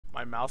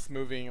my mouse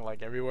moving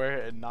like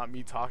everywhere and not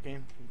me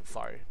talking.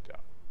 Sorry. Yeah.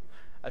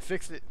 I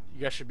fixed it.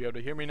 You guys should be able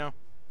to hear me now.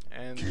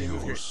 And the game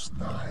is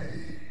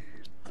great.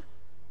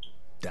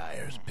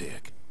 Dyer's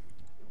pick.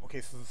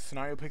 Okay, so the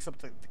scenario picks up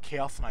the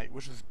Chaos Knight,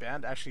 which was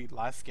banned actually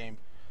last game.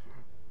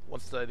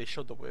 Once they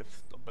showed the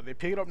whiff, but they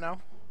pick it up now.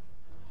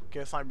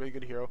 Chaos Knight, really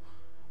good hero.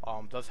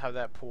 Does have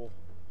that pull.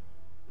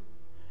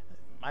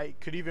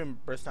 Could even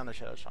burst down the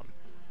Shadow Shaman.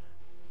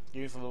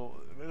 Gives a little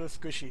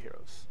squishy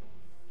heroes.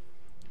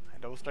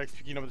 And Double Strike's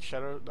picking up the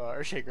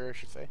Earthshaker, I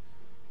should say.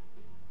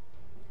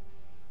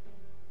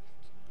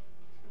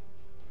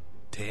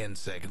 10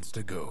 seconds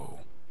to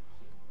go.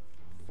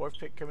 Fourth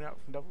pick coming out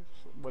from Devils.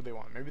 What do they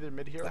want? Maybe they're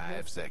mid hero.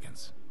 5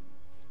 seconds.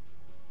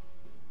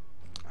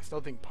 I still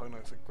think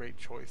Pugna is a great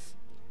choice.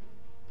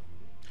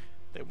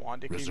 They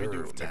want. They could even do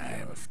maybe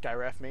a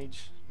Skywrath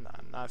Mage. Nah,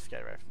 not a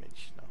Skywrath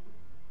Mage. No.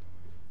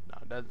 No,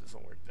 that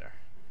doesn't work there.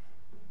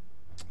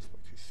 It's way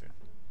too soon.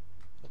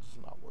 That does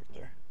not work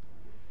there.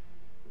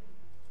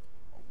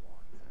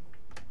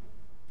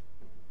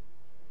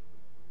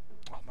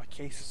 Oh, my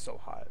case is so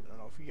hot. I don't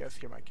know if you guys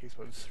hear my case,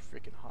 but it's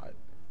freaking hot.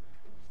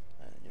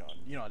 And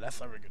you know that's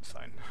never a good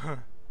sign.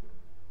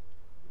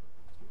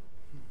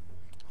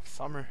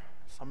 Summer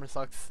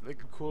sucks.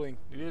 Liquid cooling.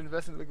 You need to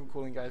invest in liquid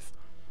cooling, guys.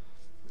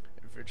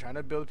 If you're trying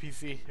to build a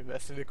PC,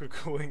 invest in liquid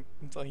cooling.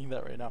 I'm telling you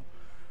that right now.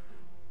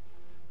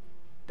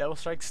 Devil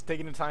Strike's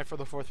taking the time for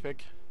the fourth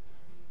pick.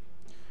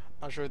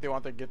 Not sure if they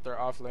want to get their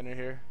offlaner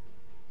here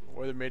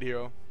or the mid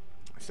hero.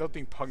 I still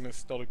think Pugna's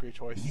still a great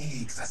choice.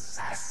 Needs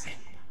assassin.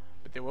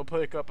 But they will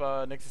pick up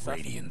next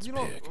assassin. Radiant's you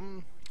know, pick.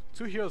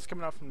 2 heroes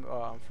coming out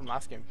from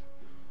last game.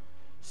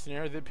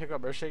 Scenario did pick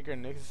up Earthshaker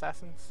and Nyx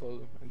Assassin,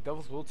 so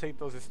Devils will take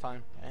those this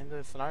time. And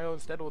the Scenario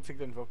instead will take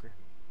the Invoker.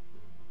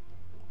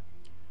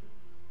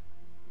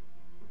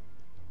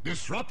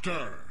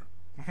 Disruptor!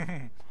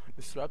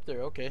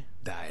 Disruptor, okay.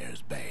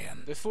 Dyer's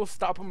ban. This will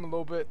stop them a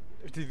little bit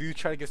if they do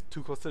try to get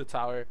too close to the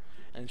tower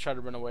and try to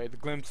run away. The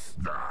glimpse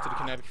to the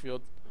kinetic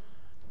field.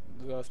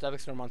 The static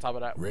storm on top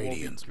of that.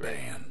 Radiant's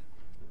ban.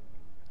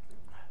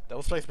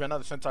 Devil Strike's ban out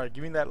the Centaur,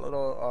 giving that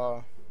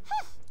little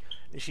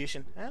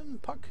initiation.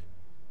 And Puck.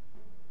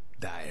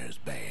 Dyer's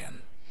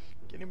ban.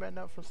 Getting banned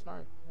out from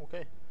Scenario.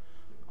 Okay.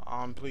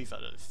 Please, I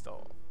just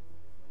still.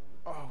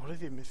 Oh, what are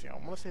they missing? I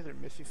want to say they're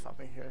missing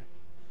something here.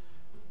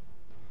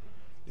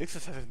 The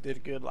Assassin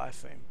did good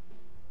last game.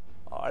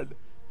 Odd.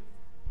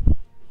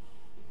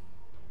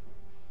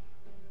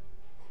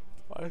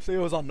 I say it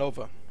was on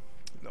Nova.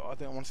 No, I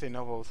want to say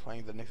Nova was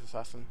playing the Nyx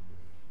Assassin.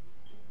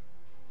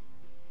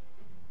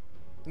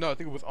 No, I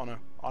think it was Ana.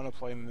 Ana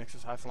playing the Nyx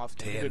Assassin last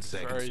game. 10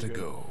 seconds to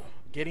go.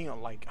 Getting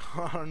like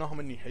I don't know how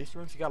many haste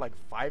runes. He got like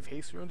 5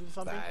 haste runes or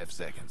something. 5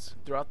 seconds.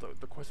 Throughout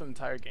the course of the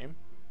entire game.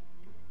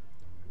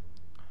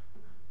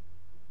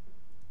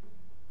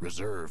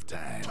 Reserve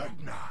time.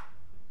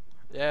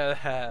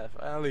 Yeah,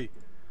 finally.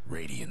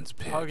 Radiant's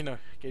pick. Pugna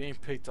getting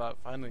picked up.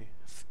 Finally,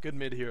 it's good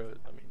mid hero.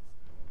 I mean,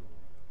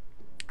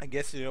 I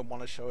guess you don't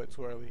want to show it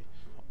too early.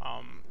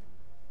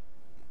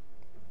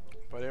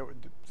 But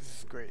this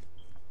is great.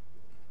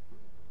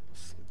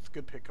 It's a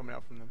good pick coming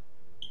out from them.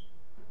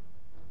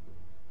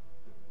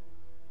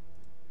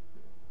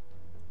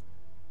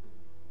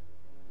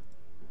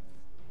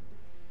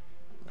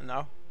 And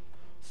now,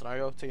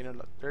 Scenario taking it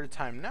a third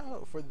time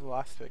now for the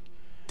last pick.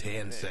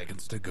 10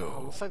 seconds to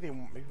go. Looks like they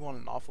maybe want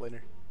an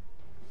offlaner.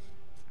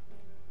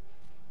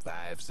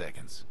 5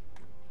 seconds.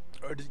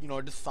 Or just,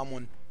 just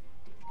someone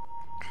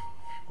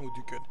who would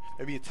do good.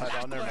 Maybe a tight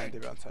out. Never mind,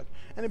 they've outside.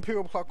 And then pick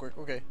up Clockwork.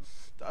 Okay,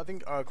 I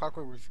think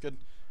Clockwork was good.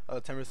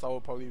 Tempest will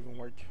probably even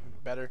work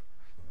better.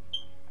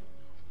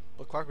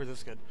 But Clockwork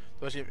is good,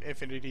 especially if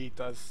Infinity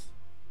does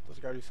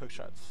guard these hook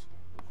shots.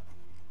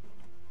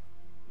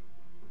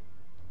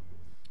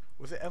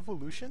 Was it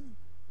Evolution?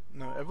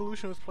 No,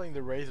 Evolution was playing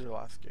the Razor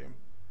last game.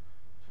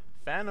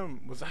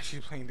 Phantom was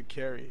actually playing the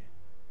carry.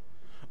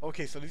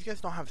 Okay, so these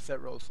guys don't have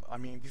set roles. I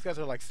mean, these guys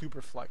are like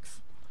super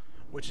flex,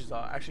 which is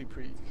actually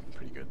pretty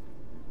good.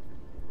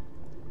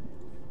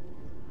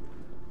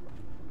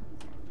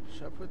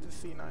 Should I put the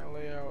C9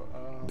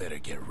 layout? Better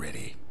get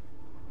ready.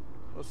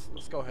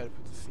 Let's go ahead and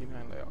put the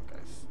C9 layout,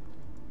 guys.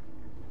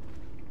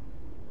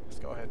 Let's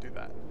go ahead and do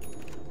that.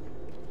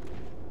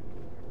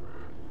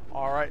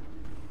 All right,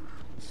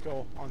 let's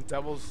go on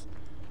Devils.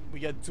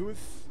 We got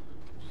Deuce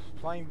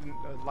playing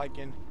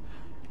Lycan,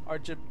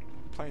 Archip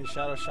playing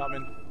Shadow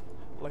Shaman,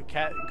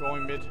 Cat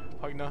going mid,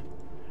 Pugna,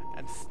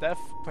 and Steph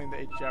playing the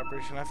HG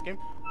Operation last game,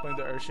 playing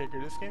the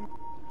Earthshaker this game.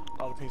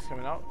 A lot of things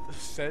coming out.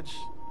 Sedge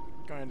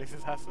going to Nyx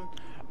Assassin.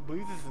 I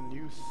believe this is a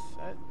new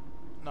set.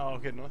 No,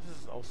 okay, no,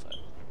 this is old set.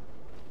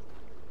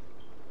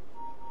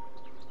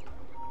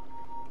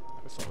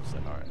 It's old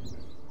set, alright.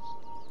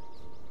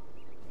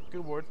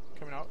 Good ward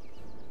coming out.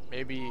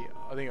 Maybe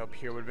I think up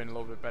here would have been a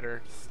little bit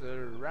better.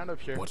 Around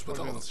up here. What's with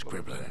all the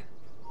scribbling?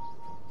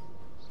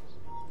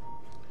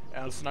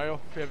 And Scenario,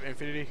 we have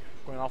Infinity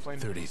going off lane.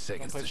 30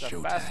 seconds to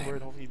showtime. Fast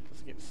word. Hopefully he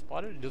doesn't get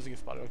spotted. He doesn't get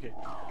spotted. Okay.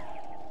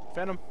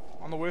 Phantom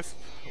on the wisp.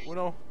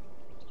 Uno.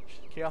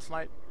 Chaos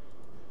Knight.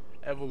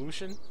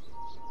 Evolution.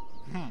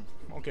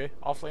 Okay,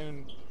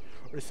 offlane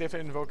or safe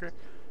lane invoker,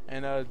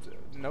 and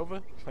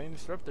Nova playing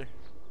disruptor.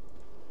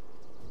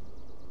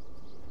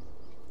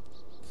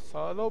 So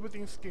a little bit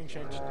things getting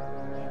changed.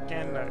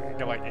 Again,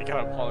 I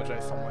gotta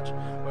apologize so much.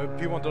 But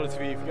people on Dota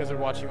TV, if you guys are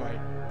watching my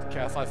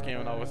cast last game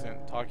and I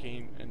wasn't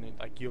talking and then,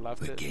 like you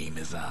left The it, game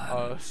is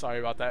on. sorry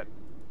about that.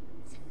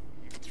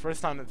 It's the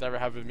first time that's ever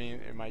happened to me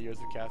in my years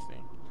of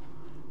casting.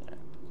 And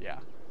yeah.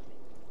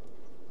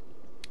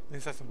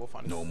 This has both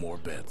on. No more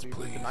bets,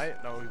 please.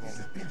 Tonight? No, we won't.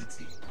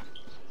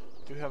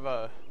 Do we have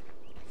a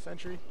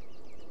sentry?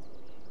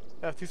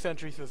 I have 2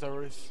 sentries as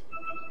servers.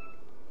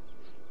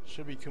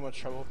 Should be too much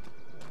trouble.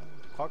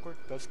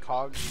 Clockwork does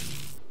cog.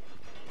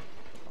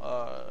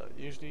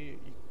 Usually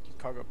you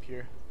cog up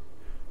here.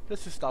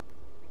 Just to stop.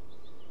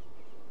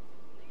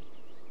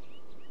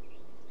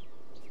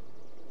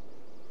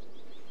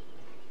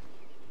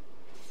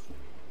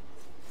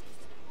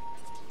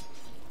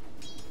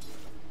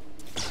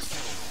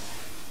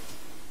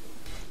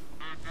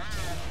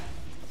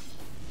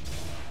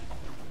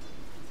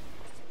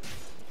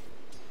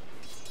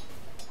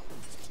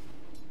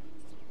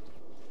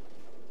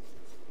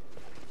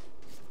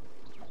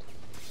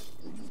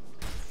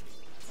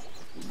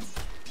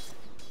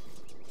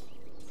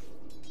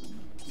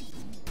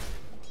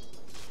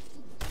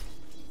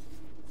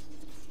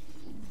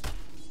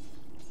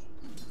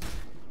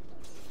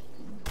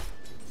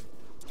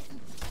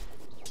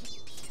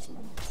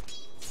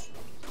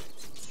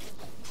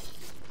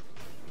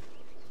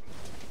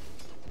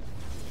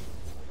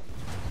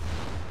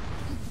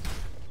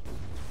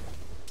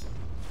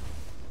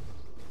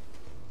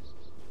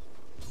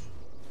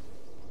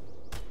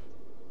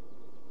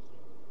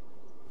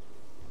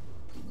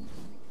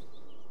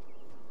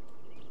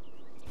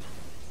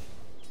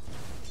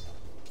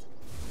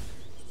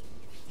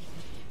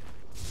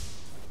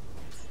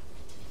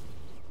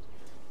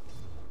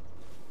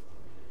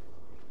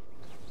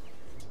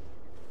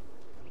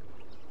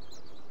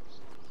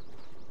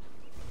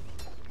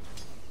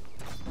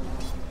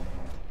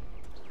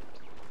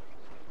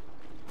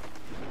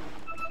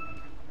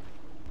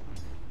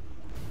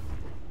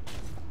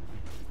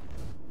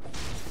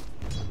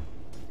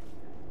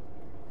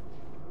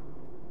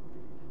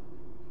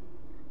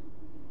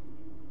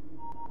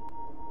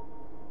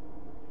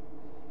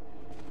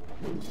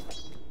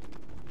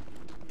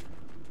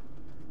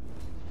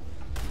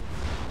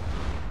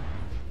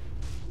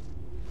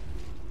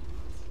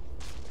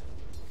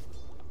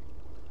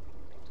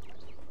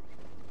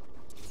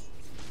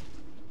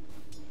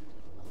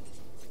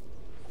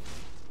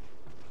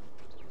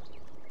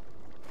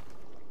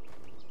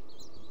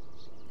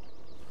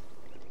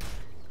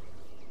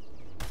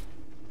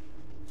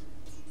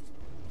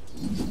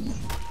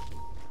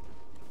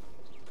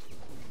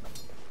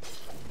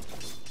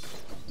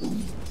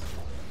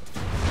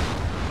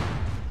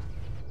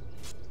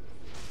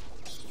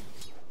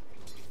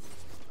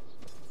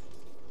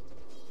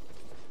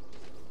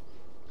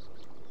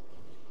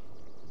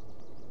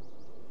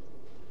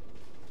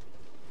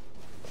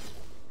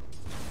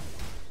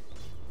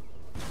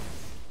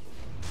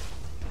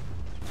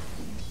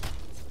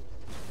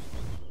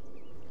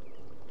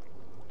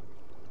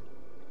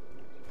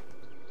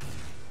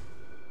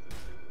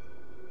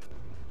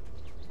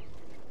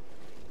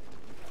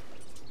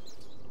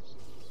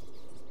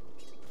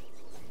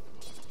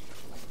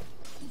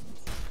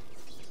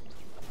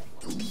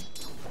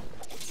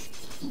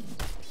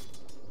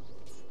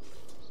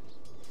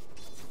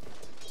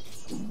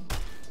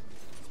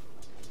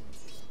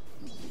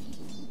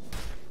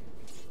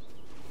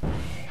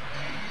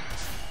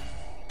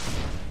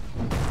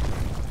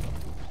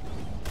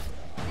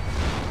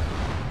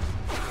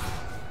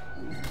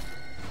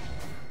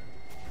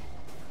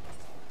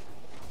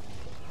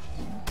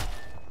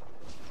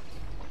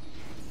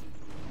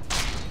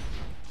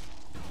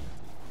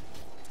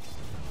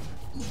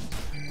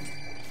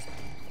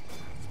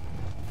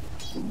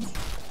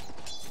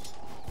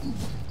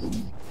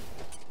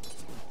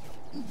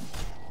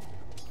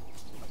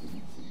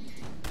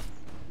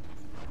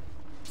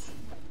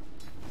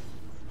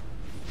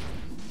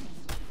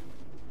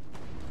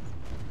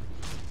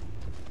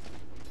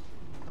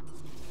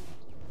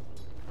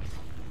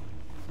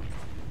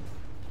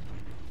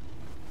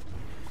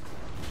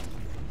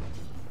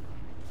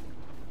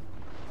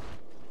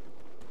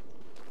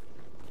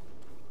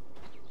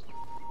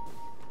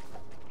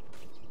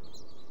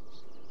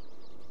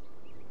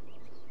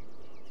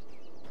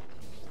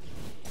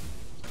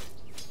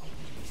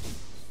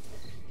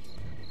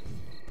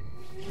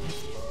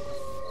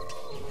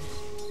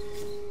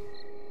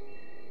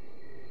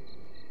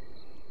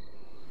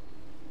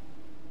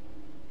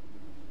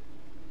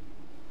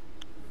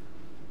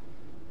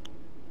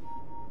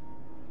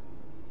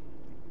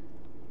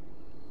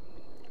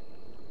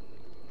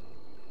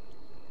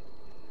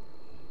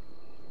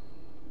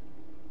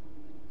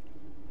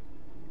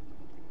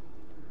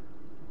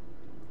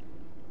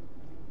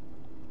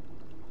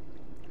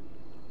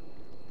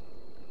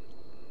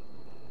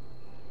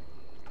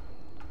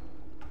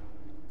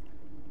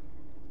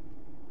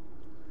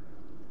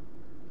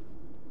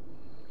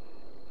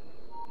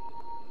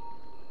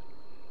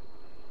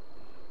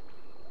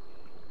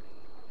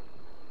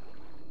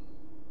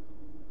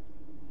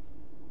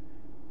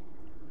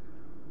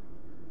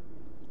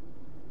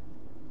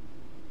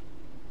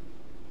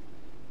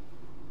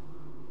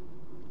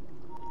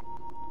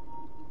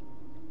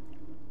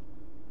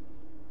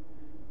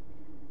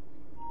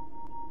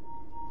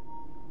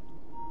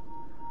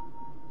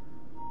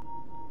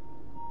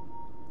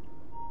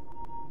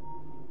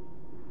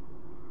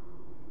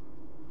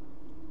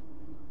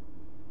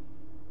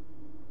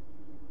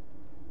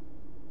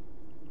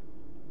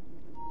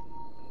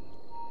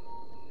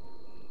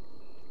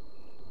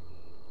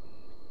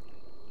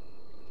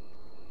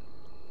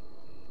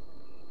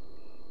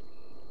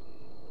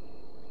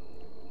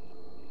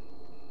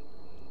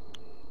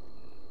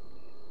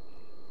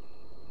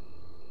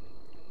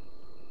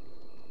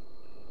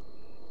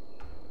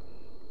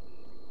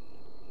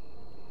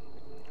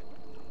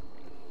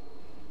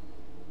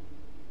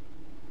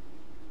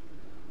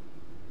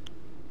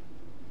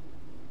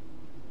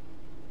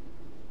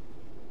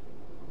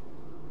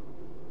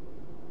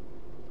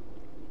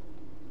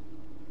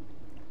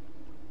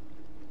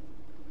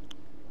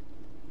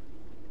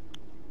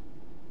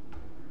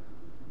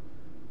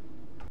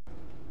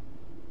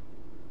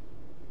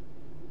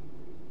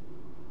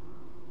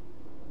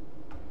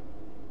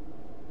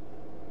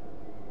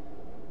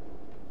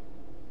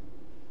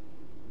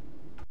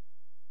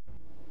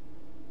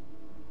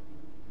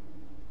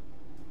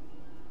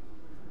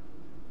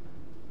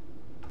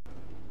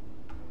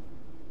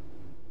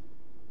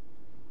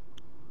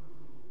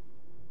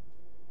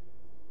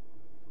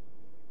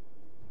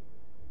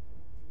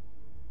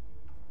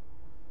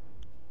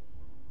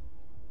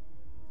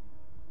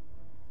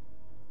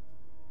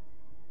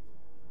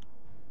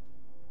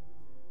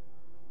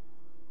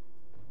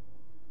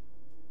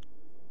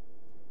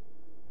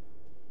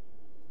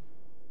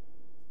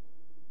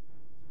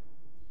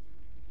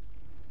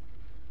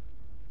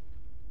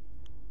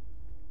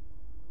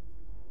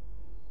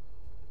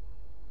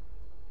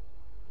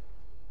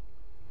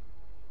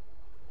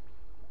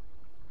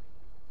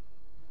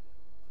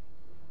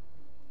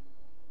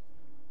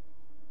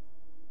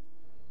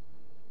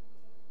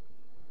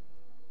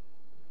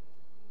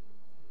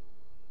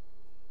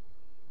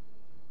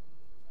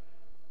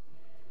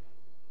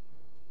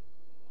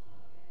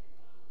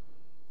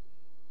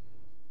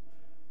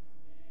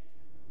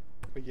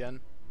 again.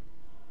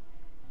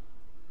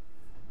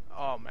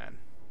 Oh man.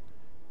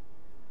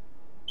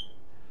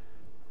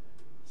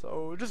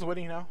 So we're just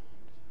waiting now.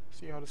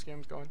 See how this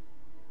game's going.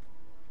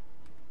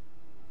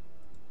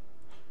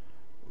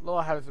 A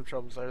little having some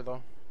troubles there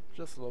though.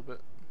 Just a little bit.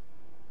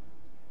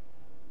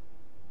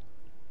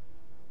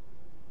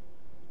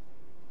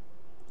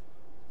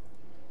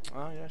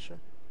 Oh yeah, sure.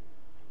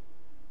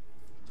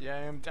 Yeah, I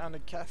am down to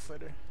cast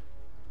later.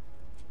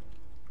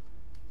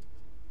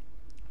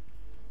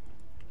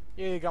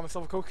 Yeah, got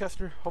myself a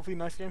co-caster. Hopefully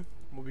nice game.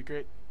 Will be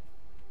great.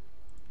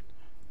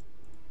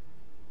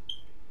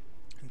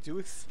 And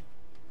Dewis.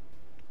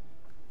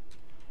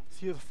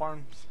 See the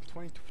farms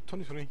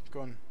 2020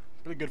 going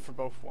really good for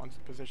both ones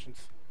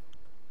positions.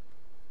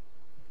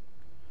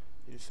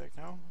 Need a sec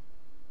now.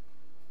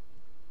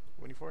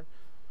 Waiting for it.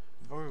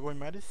 We're going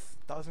Mattis.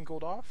 1,000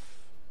 gold off.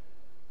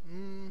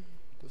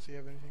 Does he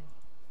have anything?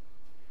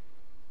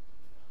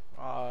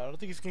 I don't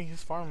think he's getting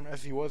his farm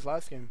as he was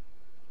last game.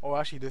 Oh,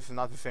 actually, this is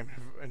not the same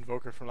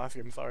invoker from last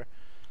game. Sorry.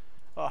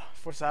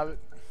 Force Habit.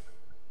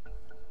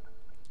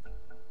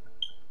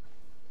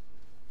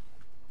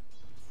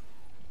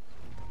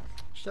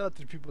 Shout out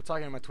to the people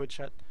talking in my Twitch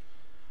chat.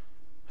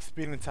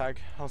 Speeding tag.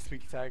 I don't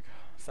speak tag,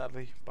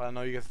 sadly, but I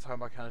know you guys are talking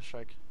about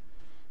Counter-Strike.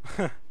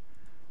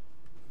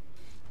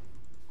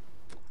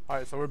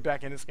 Alright, so we're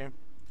back in this game.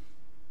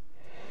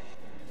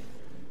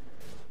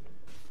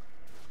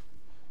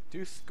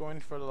 Deuce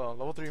going for the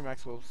level 3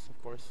 max wolves,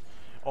 of course.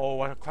 Oh,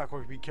 what a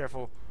clockwork, be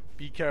careful.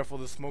 Be careful,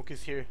 the smoke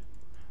is here.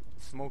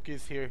 The smoke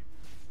is here.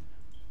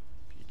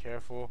 Be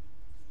careful.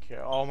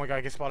 Oh my god,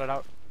 I get spotted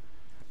out.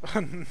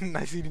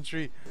 Nice eating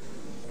tree.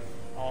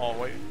 Oh,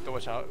 wait, don't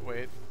watch out.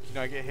 Wait, you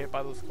know I get hit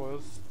by those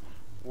coils?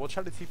 We'll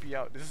try to TP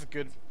out. This is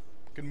good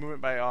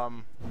movement by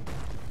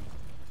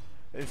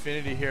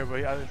Infinity here, but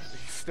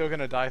he's still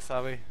gonna die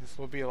sadly. This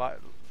will be a lot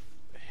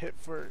hit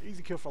for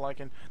easy kill for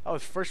Lycan. That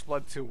was first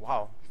blood too.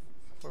 Wow.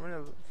 For a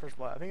minute, first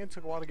blood. I think it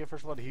took a while to get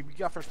first blood. He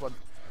got first blood.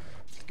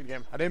 Good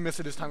game. I didn't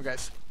miss it this time,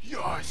 guys.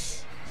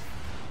 Yes.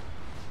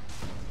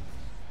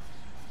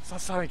 It's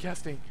not silent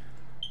casting.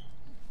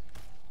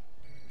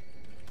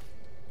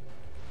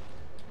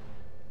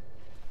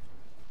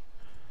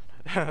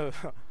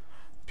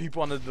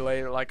 People on the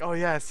delay are like, oh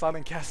yeah, it's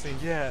silent casting,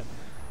 yeah.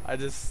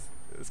 It's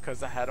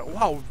because I had a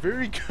wow,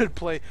 very good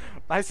play.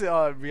 Nice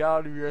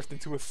reality reversed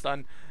into a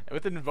stun. And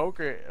with an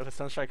invoker, with a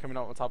stun strike coming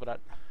out on top of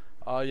that.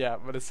 Yeah,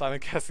 but the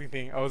silent casting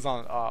thing, I was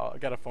on, I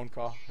got a phone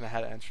call and I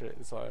had to answer it.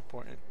 It's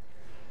important.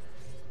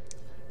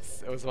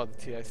 It was about the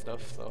TI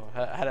stuff, so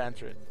I had to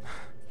answer it.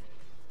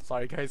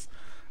 Sorry guys.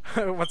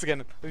 Once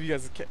again, if you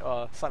guys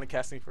silent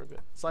casting for a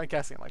bit. Silent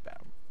casting like that.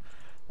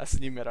 That's the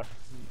new meta.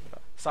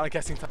 Silent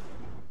casting time.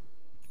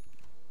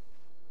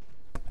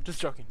 Just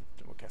joking.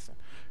 Casting.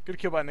 Good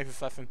kill by next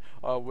assassin.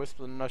 Wisp,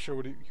 I'm not sure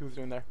what he was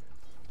doing there.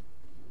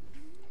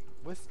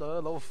 Wisp,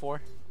 level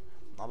 4.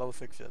 Not level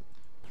 6 yet.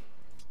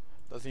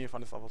 Doesn't even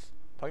find his levels.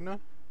 Pugna?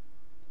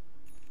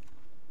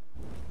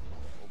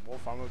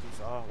 Wolf farm with these.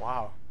 Oh,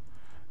 wow.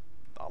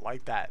 I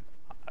like that.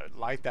 I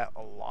like that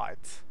a lot.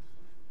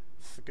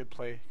 It's a good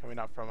play coming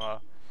out from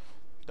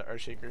the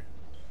Earthshaker.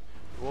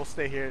 We'll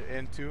stay here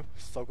in 2,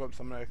 soak up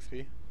some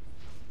XP.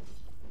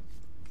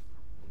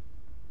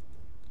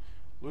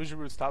 Illusion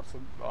Root's top, so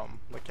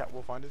like Cat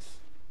will find us.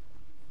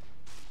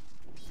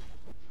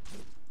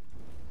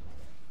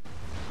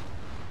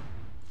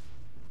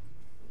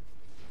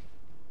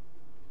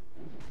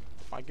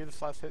 Might get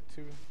this last hit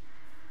too.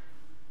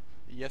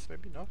 Yes,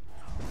 maybe no.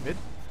 Mid.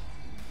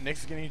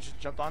 Nick's getting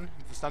jumped on.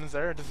 The stun is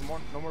there. There's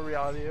no more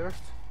reality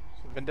earth.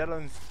 So Vendetta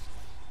in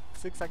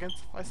 6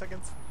 seconds, 5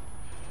 seconds.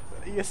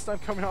 ES stun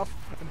coming off.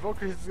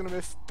 Invoker is gonna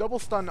miss. Double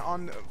stun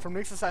on from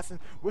Nick's assassin.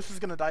 Wisp is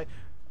gonna die.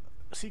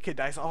 CK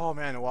dies. Oh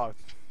man, wow.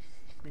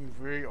 Being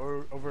very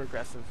over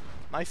aggressive.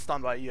 Nice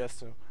stun by ES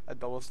too. A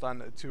double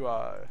stun to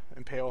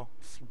Impale.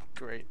 It's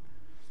great.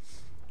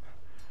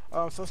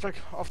 Sunstrike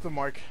off the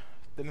mark.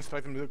 Didn't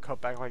expect him to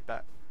cut back like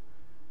that.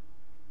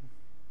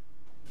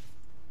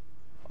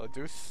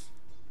 Deuce.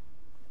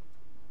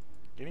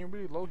 Getting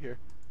really low here.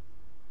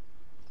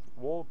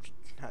 We'll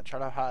try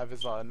to have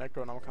his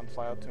Necronomicon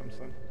fly out to him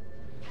soon.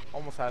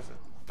 Almost has it.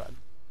 Bad.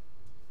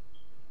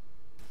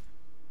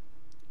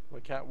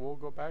 The cat will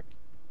go back.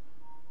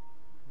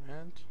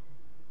 And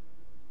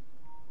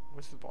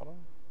what's the bottom?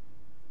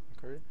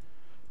 Okay.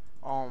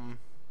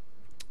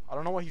 I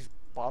don't know why he's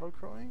bottle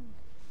crowing.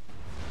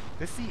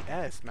 This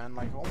CS, man,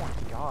 like, oh my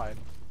god.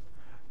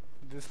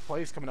 This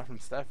play is coming out from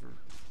Stafford.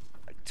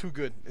 Like, too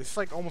good. It's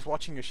like almost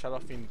watching a Shadow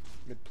Fiend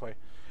mid play.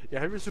 Yeah,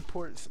 have your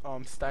supports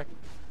stack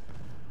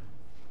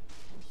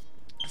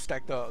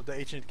the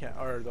ancient camp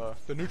or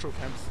the neutral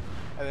camps,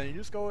 and then you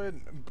just go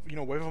in, you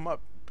know, wave them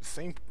up.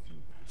 Same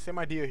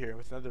idea here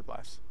with Nether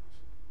Blast.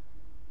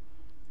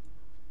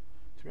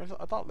 To be honest,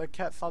 I thought like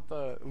Cat thought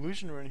the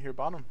illusion were in here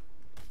bottom.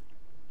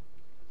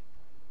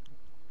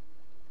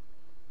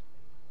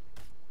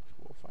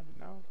 We'll find it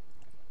now.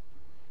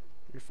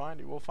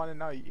 We'll find it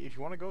now. If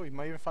you want to go, you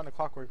might even find a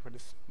clockwork, but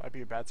this might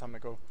be a bad time to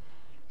go.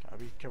 Gotta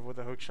be careful with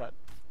the hook shot.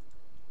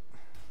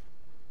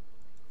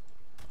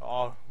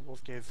 Oh,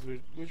 just get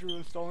his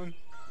Luger stolen.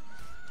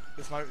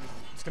 It's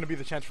gonna be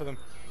the chance for them.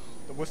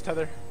 The Wisp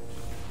Tether.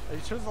 He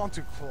turns on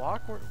to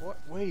Clockwork. What?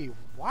 Wait,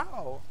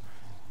 wow.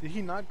 Did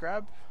he not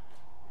grab?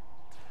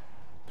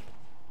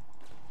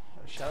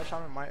 Shadow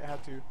Shaman might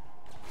have to.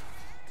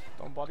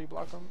 Don't body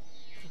block him.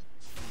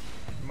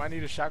 You might need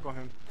to shackle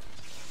him.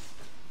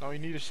 No, you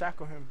need to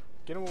shackle him.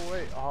 Get him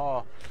away.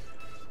 Oh,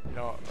 you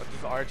know,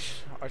 this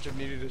Archer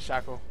needed to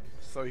shackle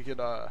so he could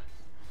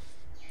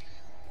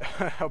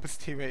help his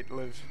teammate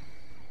live.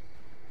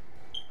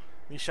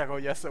 Me shackle,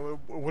 yes, it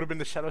would have been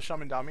the Shadow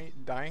Shaman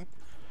dying,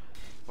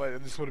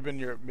 but this would have been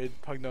your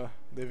mid Pugna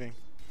living.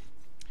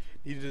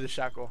 Needed to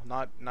shackle,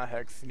 not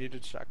Hex. He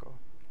needed to shackle.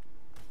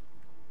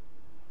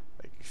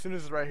 Like as soon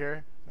as it's right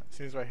here,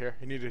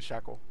 he needed to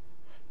shackle.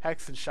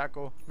 Hex and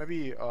shackle,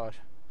 maybe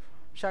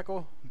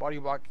shackle, body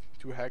block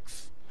to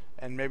Hex,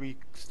 and maybe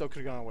still could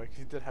have gone away because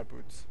he did have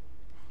boots.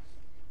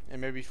 And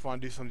maybe if you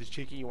want to do something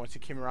cheeky, once he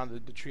came around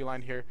the tree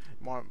line here,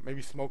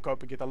 maybe smoke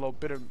up and get that little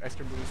bit of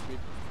extra movement speed.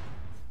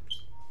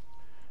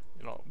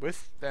 You know,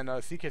 Wisp and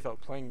CK are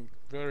playing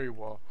very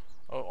well,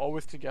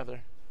 always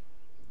together.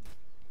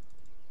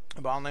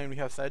 Bottom lane we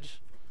have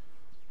Sedge,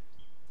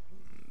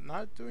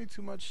 not doing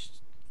too much.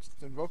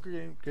 Just Invoker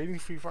getting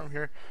free farm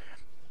here.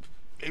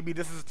 Maybe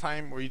this is a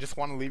time where you just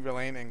want to leave your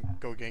lane and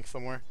go gank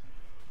somewhere.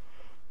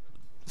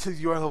 Since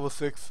you are level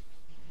 6.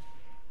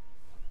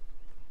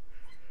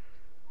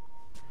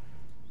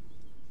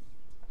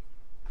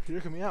 Here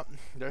coming out.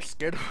 They're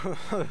scared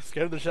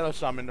scared of the Shadow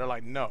Shaman. They're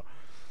like, no.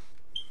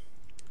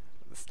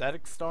 The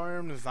Static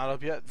Storm is not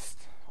up yet. It's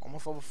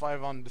almost level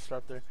 5 on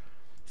Disruptor.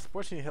 It's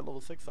fortunate you hit level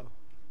 6 though.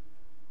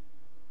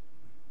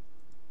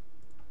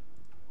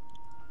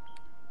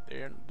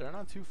 They're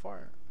not too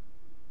far.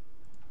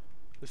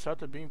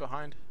 Disruptor being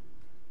behind.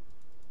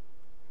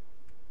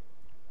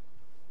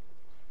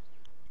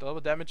 Double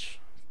damage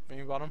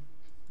being bottom.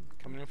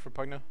 Coming in for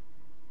Pugna.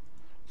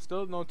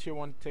 Still no tier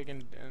 1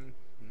 taken, and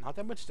not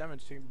that much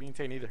damage being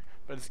taken either.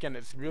 But again,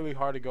 it's really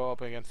hard to go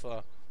up against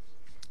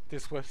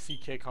this with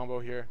CK combo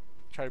here.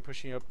 Try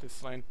pushing up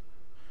this lane.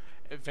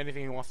 If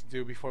anything he wants to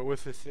do before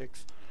with his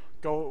 6,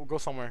 go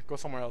somewhere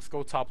else.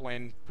 Go top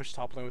lane, push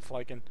top lane with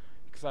Lycan.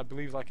 Because I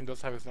believe Lycan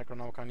does have his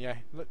Necronomicon. Yeah,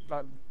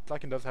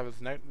 Lycan does have his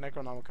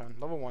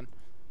Necronomicon, level 1.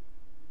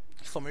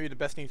 So maybe the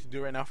best thing to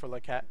do right now for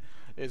Lycat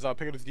is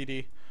pick up his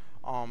DD.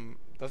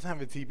 Doesn't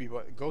have a TP,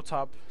 but go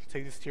top,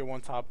 take this tier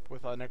 1 top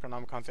with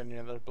Necronomicon and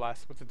another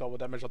blast with the double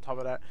damage on top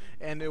of that,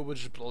 and it would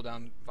just blow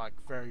down like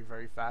very,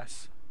 very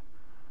fast.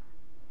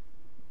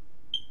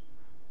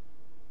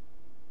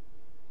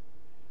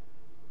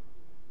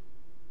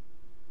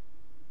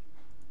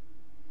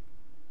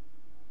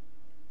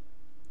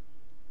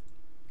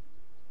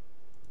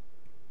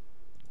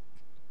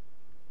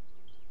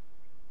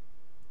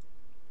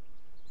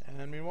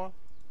 And meanwhile,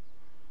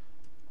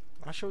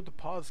 not sure what the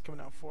pause is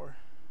coming out for.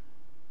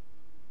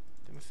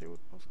 Didn't say what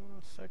was going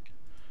on. Sec.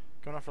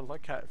 Going out for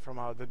Lycat from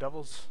the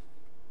Devils.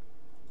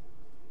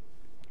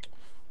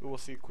 We will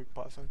see a quick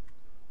pause in.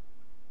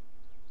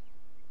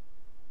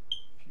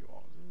 Few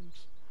all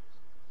rooms.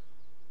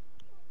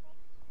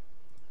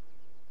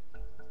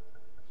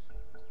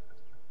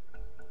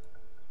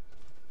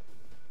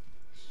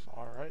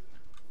 Alright.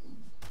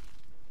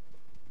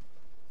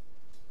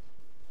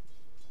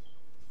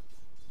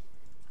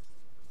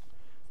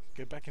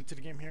 Get back into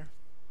the game here.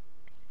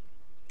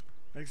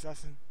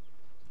 Assassin.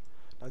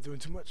 Not doing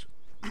too much.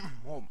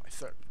 Oh my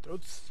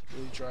throat's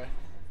really dry.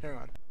 Hang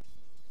on.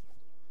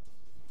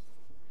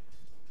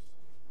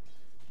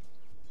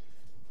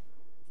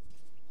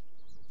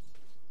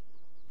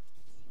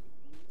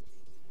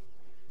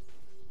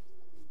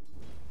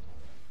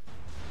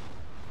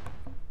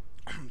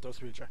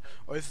 Throat's really dry.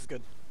 Oh, this is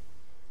good.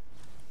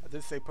 I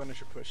did say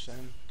Punisher push,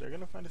 and they're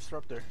gonna find a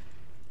Disruptor.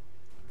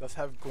 Does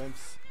have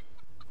Glimpse.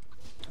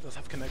 Does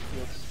have Connect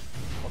Field.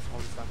 Also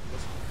hold this down.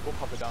 We'll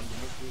pop it down.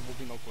 There will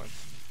be no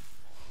Glimpse.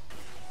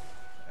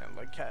 And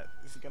like Cat,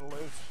 is he gonna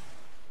live?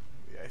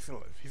 Yeah, he's gonna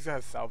live. He's gonna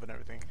have salve and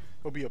everything.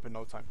 He'll be up in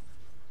no time.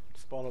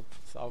 Spawn up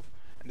salve.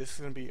 And this is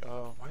gonna be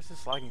why is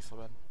this lagging so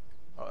bad?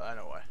 Oh, I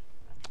know why.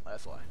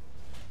 That's why.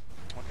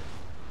 Okay.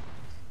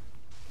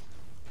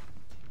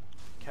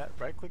 Cat,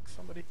 right click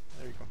somebody.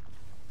 There you go.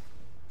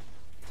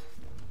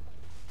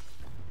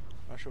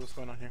 Not sure what's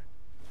going on here.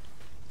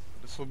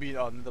 This will be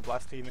the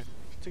blast taken in.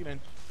 Take it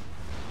in.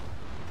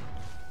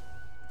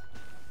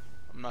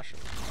 I'm not sure.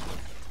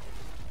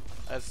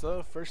 That's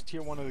the first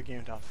tier 1 of the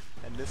game down,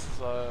 and this is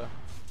where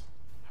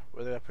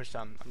they got pushed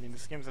down. I mean,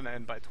 this game's gonna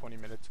end by 20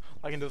 minutes.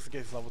 Like in this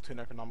get his level 2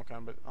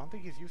 Necronomicon, but I don't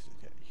think he's used it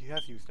yet. He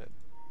has used it.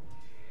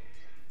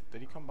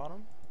 Did he come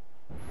bottom?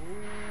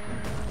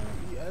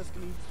 Ooh, he has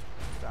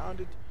found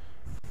it.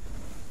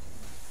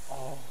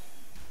 Oh,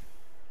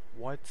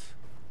 what?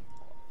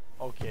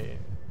 Okay,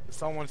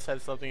 someone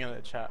said something in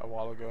the chat a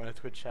while ago in a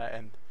Twitch chat,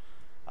 and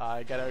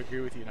I gotta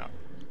agree with you now.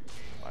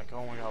 Like,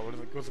 oh my god,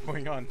 what's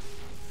going on?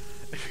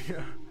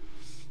 Yeah.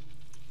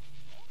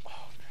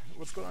 Oh man,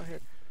 what's going on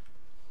here?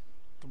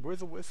 Where's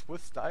the Wisp?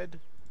 Wisp died?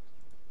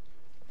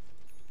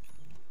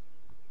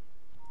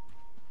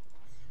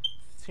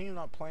 This team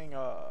not playing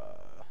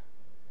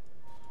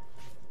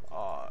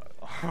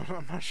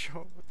I'm not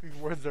sure what these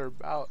words are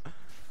about.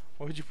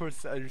 What would you put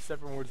your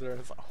separate words there?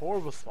 It's a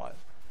horrible spot.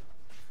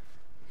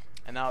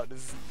 And now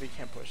they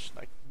can't push.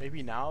 Like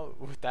maybe now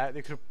with that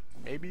they could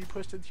maybe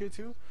pushed to tier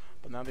 2,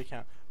 but now they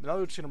can't. But now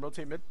they're just gonna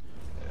rotate mid.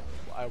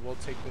 I will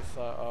take this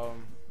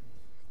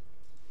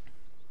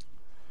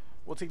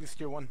we'll take this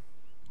tier 1.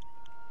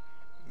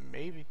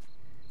 Maybe.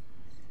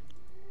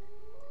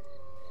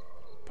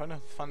 Trying to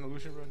find the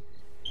illusion rune.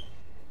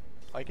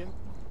 Lycan,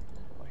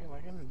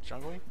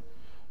 jungling.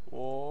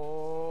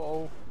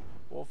 Whoa!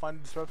 We'll find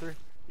the disruptor.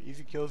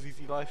 Easy kills,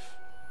 easy life.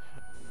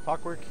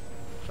 Clockwork,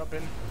 jump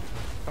in,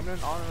 coming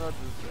in on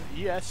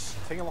the ES,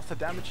 taking lots of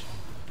damage.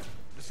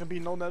 There's gonna be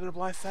no nether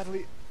blast,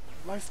 sadly.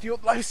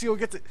 Lifesteal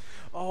gets it.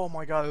 Oh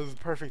my god, it was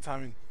perfect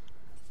timing.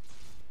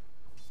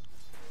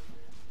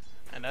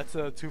 And that's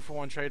a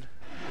 2-for-1 trade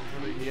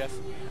for the ES.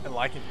 And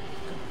Lycan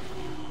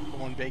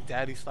going Big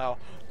Daddy style,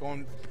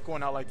 going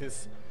out like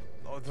this.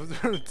 Oh,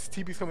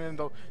 TP's coming in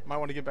though. Might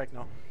want to get back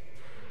now.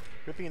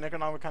 Good thing an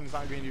economic kind is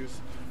not being used.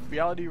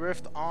 Reality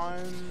Rift on,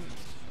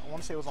 I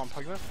want to say it was on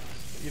Pugna.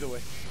 Either way,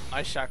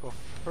 nice shackle.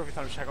 Perfect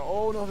time to shackle.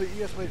 Oh no, the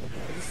ES wave.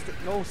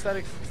 No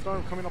static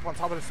storm coming up on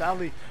top of the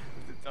sadly.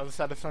 The other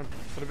static storm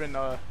would have been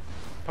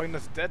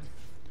Pugna's dead.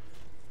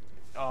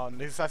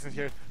 Next assassin's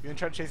here. You're gonna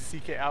try to chase the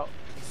CK out.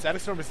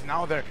 Static storm is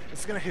now there.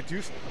 It's gonna hit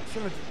Deuce.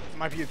 It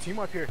might be a team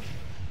up here.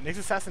 Next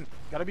assassin,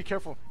 gotta be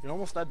careful. You're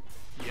almost dead.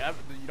 Yeah,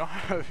 but you don't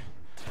have.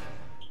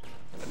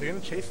 They're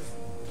gonna chase this.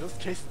 Just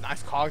chase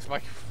nice cogs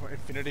by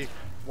Infinity.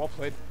 Well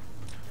played.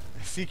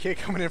 CK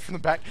coming in from the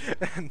back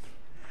and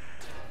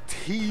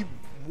team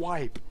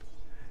wipe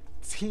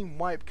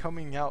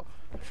coming out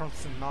from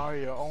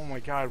scenario. Oh my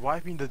god,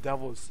 wiping the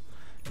Devils.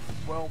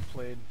 Well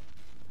played.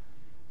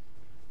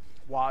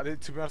 Wow,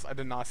 to be honest, I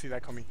did not see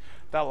that coming.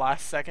 That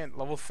last second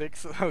level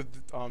 6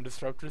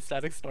 disruptor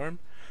static storm,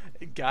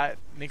 it got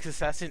Nyx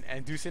Assassin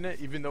and Deuce in it,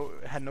 even though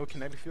it had no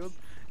kinetic field.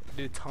 It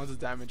did tons of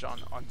damage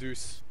on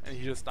Deuce, and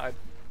he just died.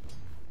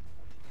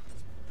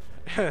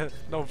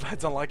 No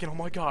Vlad's on Lycan. Oh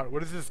my god,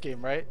 what is this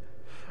game, right?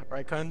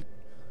 Right, Kun?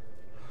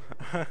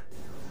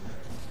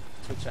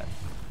 Twitch chat.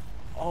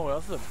 Oh, that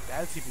was a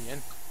bad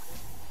CPN.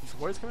 These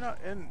wards coming out,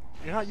 and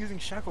you're not using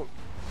shackle.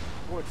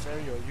 Wards, there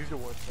you go. Use your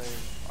wards, there you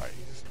go. Alright,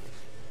 he's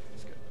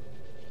good.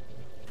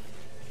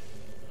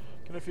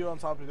 Gonna feel on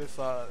top of this.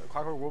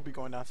 Clockwork will be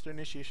going down. After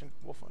initiation,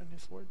 we'll find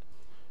his ward.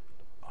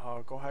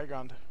 Go high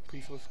ground.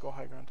 Please, let's go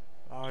high ground.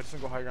 I just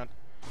didn't go high ground.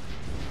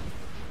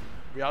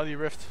 Reality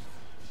Rift.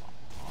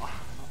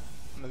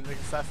 The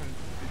next assassin,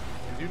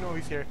 you know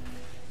he's here.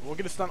 We'll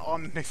get a stun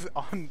on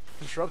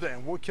Disruptor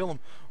and we'll kill him.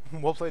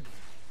 Well played.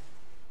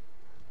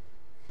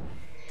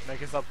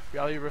 Make us up.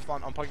 Reality Rift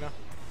on Pugna.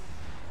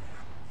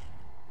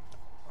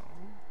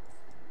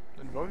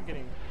 And Rogue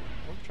getting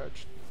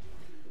overcharged.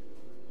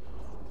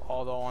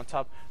 Although on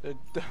top,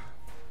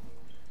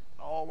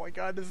 oh my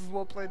god, this is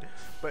well played.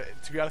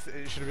 But to be honest,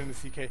 it should have been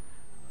the CK.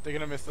 They're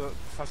gonna miss the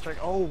Sunstrike.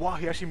 Oh wow,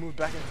 he actually moved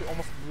back into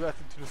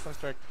the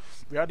Sunstrike.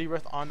 Reality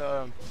Rift on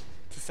to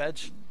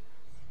Sedge.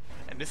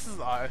 And this is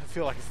I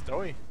feel like it's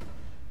throwing.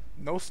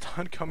 No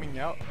stun coming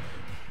out.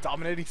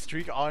 Dominating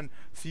streak on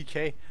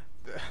CK.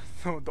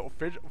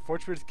 The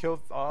Fortress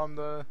killed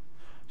the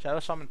Shadow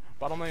Shaman.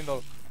 Bottom lane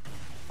though.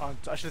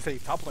 I should say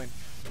top lane.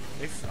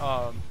 Next,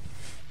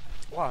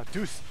 wow,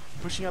 Deuce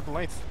pushing out the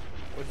lanes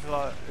with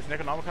his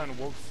Necronomicon and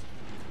Wolves.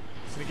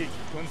 He's gonna get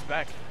Glynn's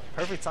back.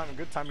 Perfect timing,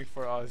 good timing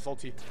for his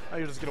ulti. Now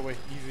you just get away,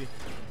 easy.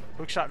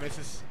 Hook shot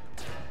misses.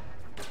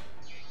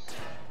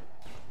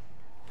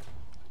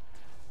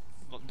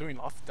 Doing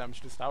lots of damage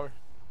to this tower.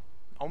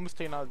 Almost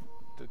taking out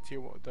the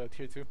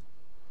tier 2.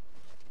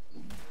 A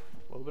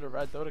little bit of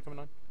Rad Dota coming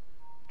on.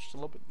 Just a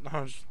little bit.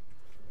 No, just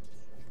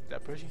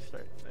that pushing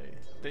start.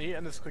 They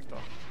end this quick though.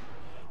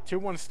 Tier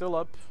 1 is still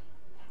up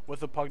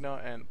with the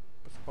Pugna and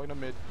with the Pugna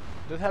mid.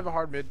 Does have a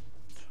hard mid.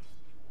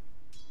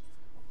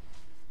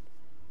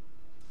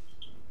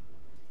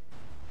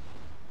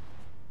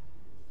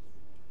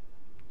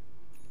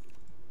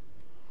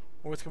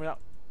 What's coming out?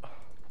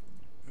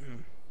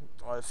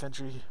 Oh, the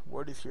sentry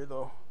ward is here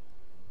though.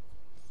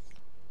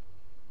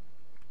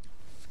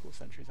 Cool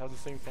sentries. How's the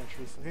same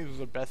sentries? I think those are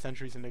the best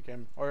sentries in the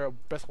game, or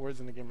best wards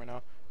in the game right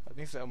now. I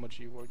think it's the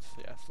MG wards.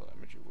 Yeah, it's the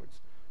MG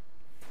wards.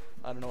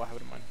 I don't know what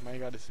happened to mine.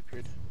 Mine got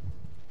disappeared.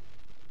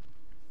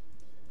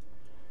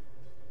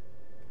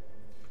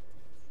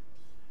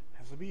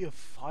 Has to be a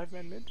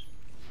 5-man mid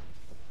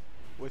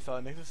with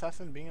Nyx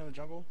Assassin being in the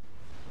jungle.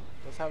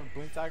 Does have a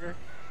Blink Dagger.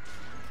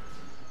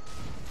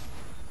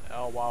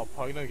 Oh wow,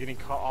 Pugna getting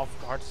caught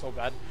off guard so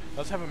bad.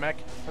 Does have a mech.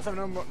 Does have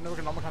another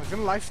Necronomicon. He's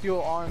gonna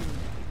lifesteal on,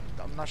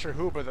 I'm not sure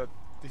who, but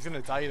he's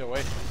gonna die either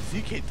way.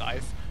 ZK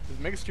dies. His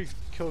Mega Streak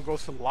kill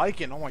goes to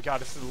Lycan. Oh my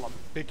god, this is a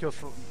big kill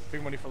for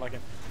big money for Lycan.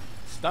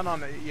 Stun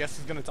on it. Yes,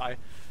 he's gonna die.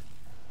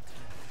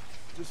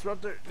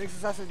 Disruptor, Nyx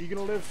Assassin, you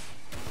gonna live?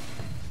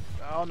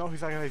 Oh no,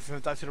 he's not gonna. He's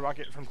gonna die to the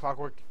rocket from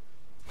Clockwork.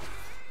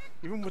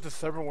 Even with the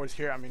server wars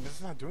here, I mean, this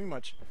is not doing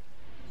much.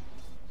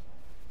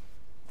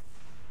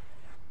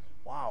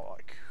 Wow,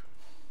 like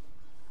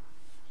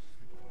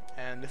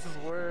And this is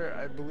where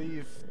I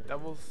believe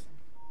Devils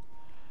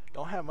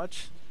don't have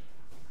much.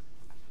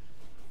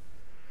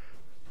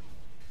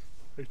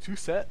 They're too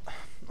set.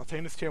 I'll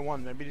take this tier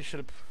 1. Maybe they should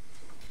have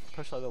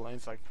pushed other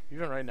lanes, like,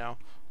 even right now.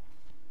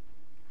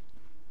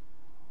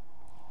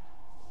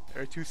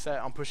 They're too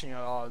set on pushing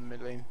out in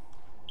mid lane.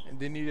 And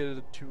they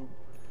needed to,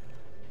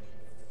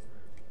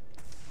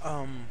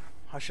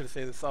 how should I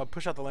say this?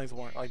 Push out the lanes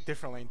more, like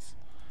different lanes.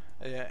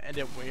 End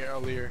it way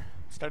earlier.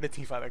 Start a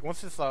team fight. Like,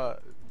 once this,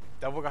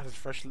 Devil got his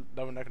first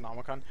double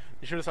Necronomicon,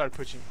 they should have started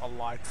pushing a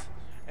lot.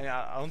 And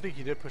I don't think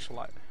he did push a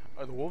lot.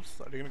 Are the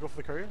Wolves, are they going to go for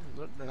the courier?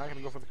 They're not going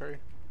to go for the courier.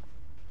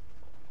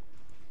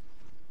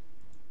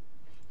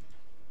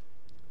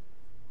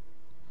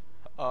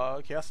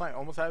 Chaos Knight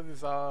almost has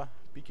his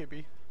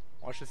BKB.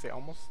 Well, I should say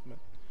almost. But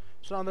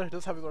it's on there. He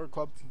does have his Lord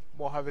Club.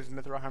 Will have his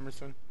Mithril Hammer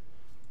soon.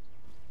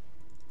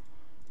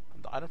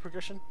 The item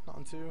progression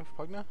onto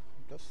Pugna.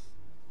 That's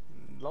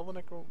level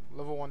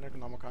 1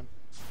 Necronomicon.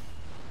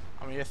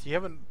 I mean, yes, you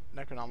have a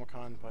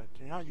Necronomicon, but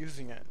you're not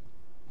using it.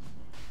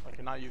 Like,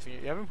 you're not using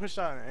it. You haven't pushed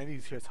out any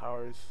tier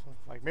towers.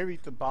 Like, maybe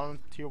the bottom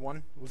tier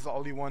 1 was the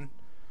only one.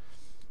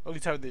 Only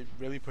tower they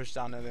really pushed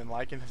down, and then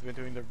Lycan has been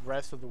doing the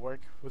rest of the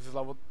work with his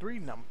level 3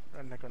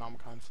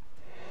 Necronomicons.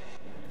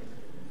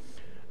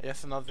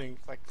 Yes, another thing,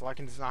 like,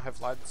 Lycan does not have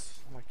lights.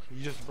 Like,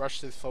 he just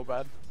rushed it so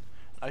bad.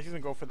 I think he's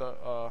gonna go for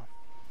the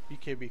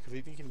BKB because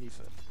he thinks he needs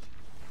it.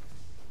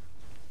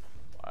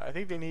 I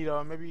think they need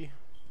maybe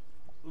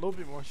a little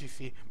bit more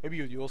CC. Maybe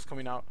Yule's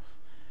coming out.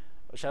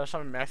 Shadow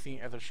Shaman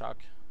maxing Ether Shock.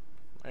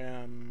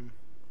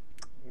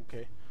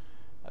 Okay.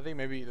 I think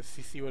maybe the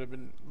CC would have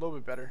been a little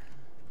bit better.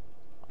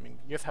 I mean,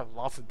 you guys have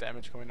lots of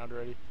damage coming out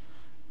already.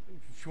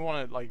 If you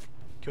want to, like,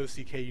 kill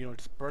the CK, you know,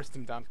 just burst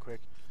him down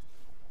quick.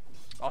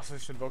 Also,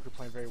 this Invoker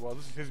playing very well.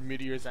 This is his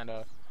meteors and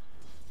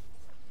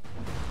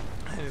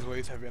his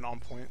waves have been on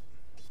point.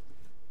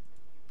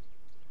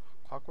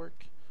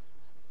 Clockwork.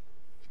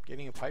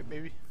 Getting a pipe,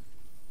 maybe.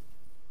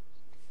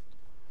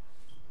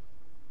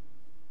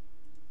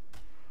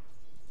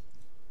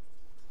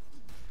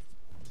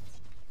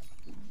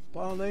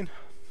 Bottom lane.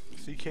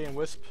 CK and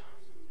Wisp.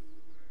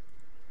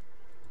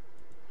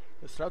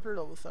 Is Raptor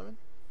level 7?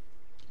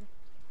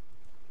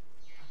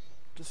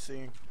 Just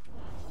seeing.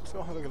 Let's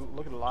go have a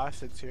look at the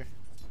last hits here.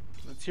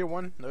 The tier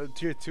 1, no,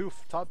 tier 2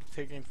 top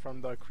taken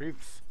from the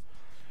creeps.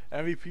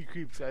 MVP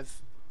creeps,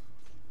 guys.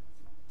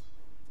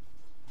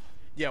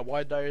 Yeah,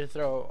 why Dire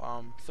Throw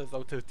says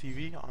out to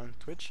TV on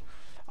Twitch.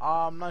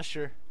 I'm not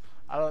sure.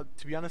 To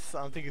be honest,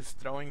 I don't think it's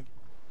throwing.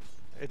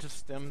 It just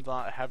stems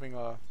not having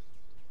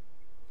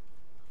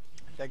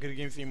that good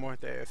games anymore.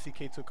 The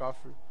CK took off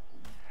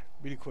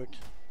really quick.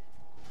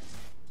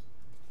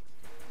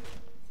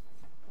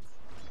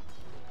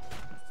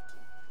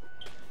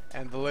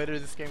 And the later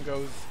this game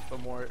goes, the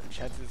more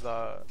chances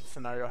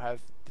Scenario has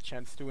the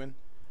chance to win.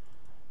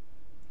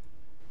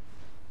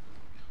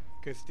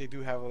 Because they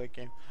do have a late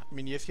game. I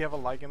mean, yes, you have a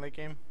Lycan late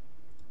game.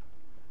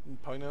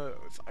 And Pugna,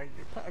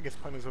 I guess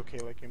Pugna's okay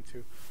late game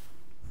too.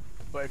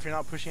 But if you're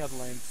not pushing out the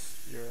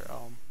lanes, you're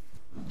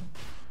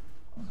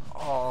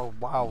oh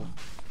wow.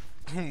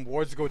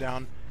 Wards go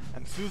down.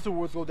 And as soon as the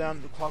wards go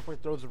down, the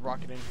Clockwork throws a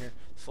rocket in here.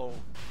 So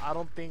I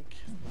don't think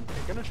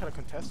they're gonna try to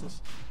contest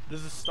this.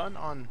 There's a stun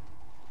on.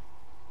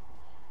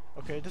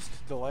 Okay, just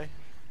delay.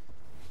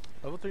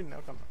 Level 3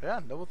 Necronomicon.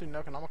 Yeah, level 3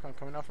 Necronomicon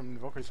coming out from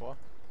Invoker's Law.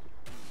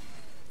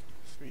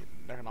 Sweet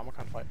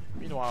Necronomicon fight.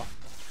 Meanwhile,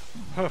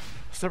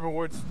 several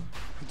wards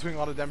doing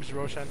all the damage to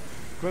Roshan.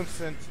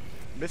 Glimpsent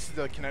misses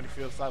the kinetic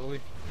field sadly.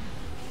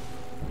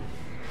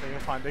 They're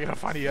gonna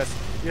find ES.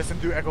 ES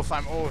and do Echo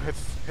Slime. Oh,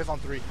 hits on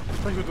 3.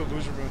 Especially with the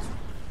illusion runes.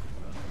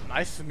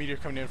 Nice meteor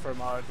coming in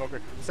from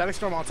Invoker. Static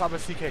Storm on top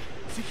of CK.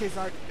 CK's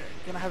not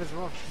gonna have his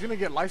run. He's gonna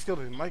get life stealed.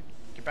 He might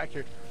get back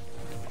here.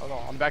 Oh,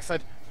 on the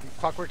backside,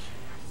 Clockwork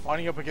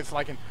lining up against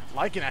Lycan.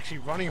 Lycan actually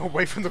running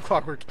away from the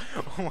Clockwork.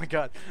 Oh my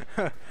god.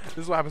 This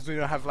is what happens when you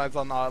don't have lads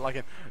on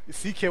Lycan.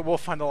 CK will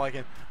find the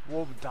Lycan.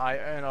 Will die.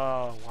 And,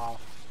 wow.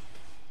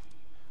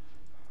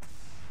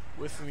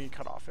 With me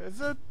cut off.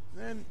 Is it?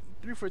 And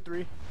 3 for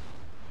 3.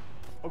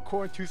 A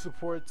core and 2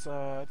 supports.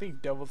 I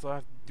think Devils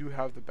do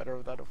have the better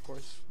of that, of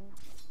course.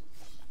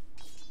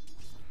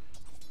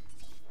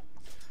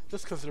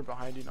 Just because they're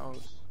behind, you know,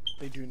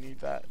 they do need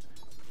that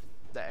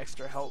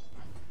extra help.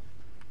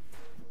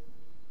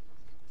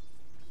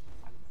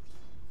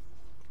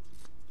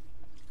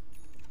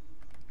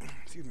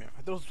 Excuse me,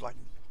 those like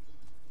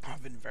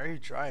have been very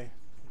dry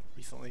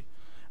recently.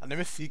 And I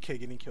miss CK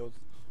getting killed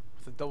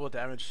with the double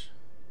damage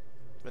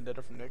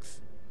vendetta from Nyx.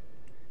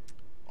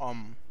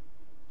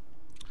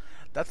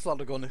 That's a lot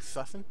to go next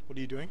assassin. What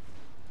are you doing?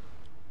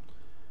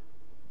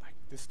 Like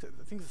this,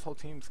 I think this whole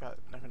team's got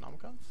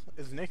Necronomicons.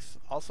 Is Nyx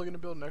also gonna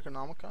build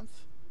Necronomicons?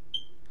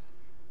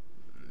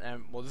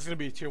 And well, this is gonna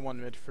be a tier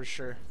 1 mid for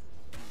sure.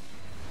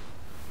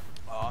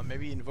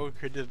 Maybe Invoker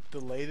could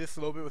delay this a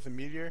little bit with a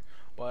meteor,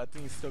 but I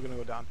think he's still gonna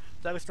go down.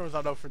 Static Storm's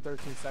not up for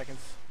 13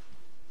 seconds.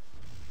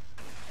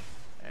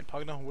 And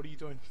Pugna, what are you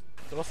doing?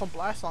 Throw some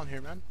blast on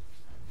here, man.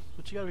 That's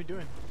what you gotta be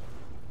doing.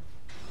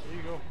 There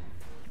you go.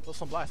 Throw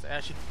some blast.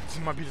 Actually, this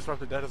might be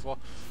disrupted dead as well.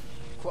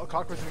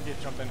 Cockroach's gonna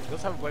get jumped in. He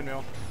does have a blade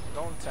mail.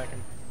 Don't attack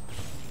him.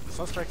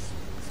 Sunstrike's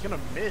gonna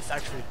miss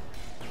actually.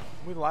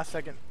 Only the last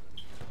second.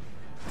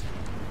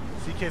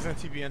 CK's gonna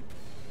TB in.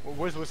 Well,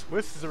 where's Wisp?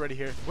 Wisp is already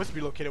here. Wisp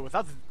relocated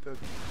without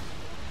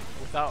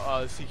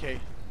CK.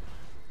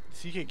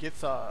 CK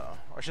gets or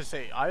I should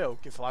say Io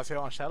gets the last hit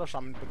on Shadow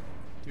Shaman, but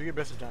do get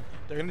Message down.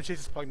 They're gonna chase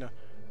this Pugna.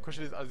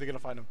 Question is, are they gonna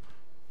find him?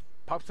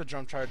 Pops the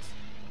drum charge.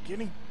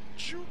 Getting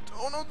juked.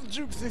 Oh no, the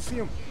jukes, they see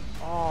him.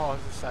 Oh,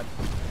 this is sad.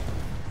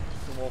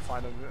 The wall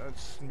find him.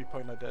 It's gonna be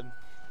Pugna dead.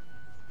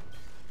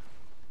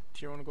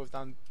 Tier 1 goes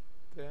down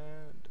there.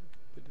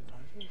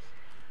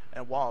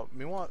 And wow,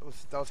 meanwhile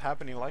that was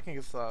happening, Lycan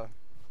gets the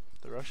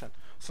Roshan.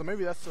 So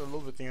maybe that's a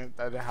little bit thing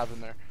that they have in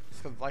there.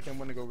 It's because Lycan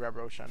went to go grab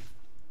Roshan.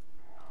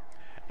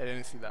 I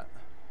didn't see that.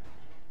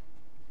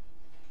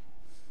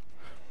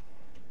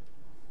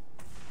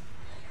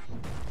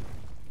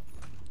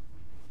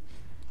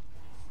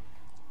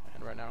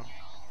 And right now,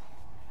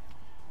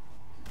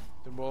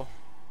 then we'll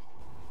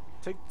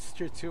take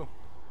tier 2.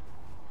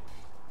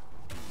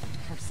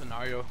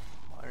 Scenario.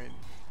 I mean,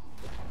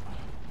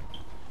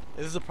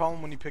 this is a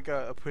problem when you pick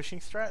a pushing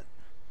strat.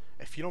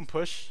 If you don't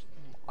push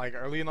like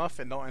early enough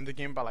and don't end the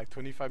game by like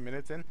 25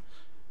 minutes in,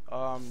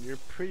 you're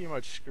pretty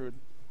much screwed.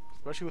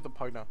 Especially with the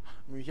Pugna.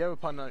 I mean, if you have a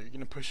Pugna, you're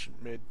gonna push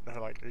mid, or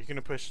like, you're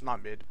gonna push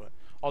not mid, but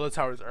all the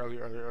towers early,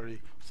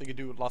 so you can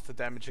do lots of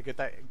damage to get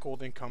that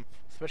gold income,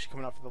 especially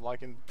coming out for the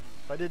Lycan.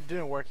 But it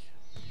didn't work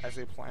as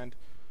they planned.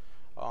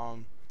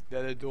 The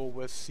other duel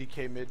was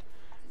CK mid,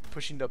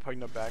 pushing the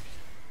Pugna back.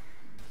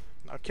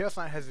 Now Chaos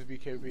Knight has his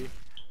BKB.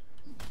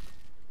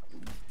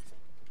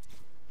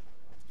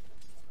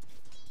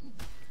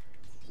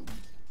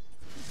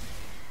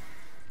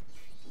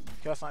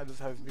 Chaos Knight does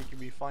have his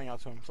BKB flying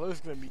out to him, so this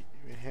is gonna be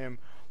him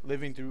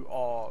living through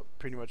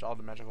pretty much all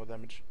the magical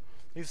damage.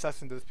 His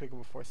assassin does pick up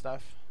a 4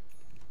 staff.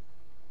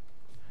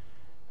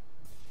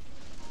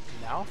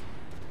 Now,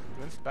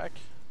 glimpse back.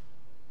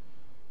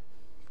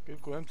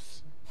 Good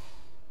glimpse.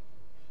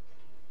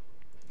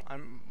 I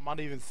might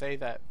even say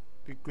that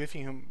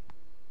glimpsing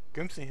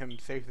him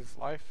saved his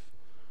life.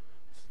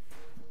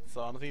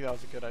 So I don't think that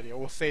was a good idea.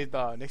 We'll save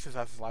the Nyx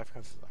assassin's life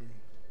because I mean,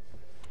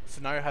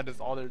 Scenario had his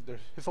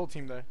whole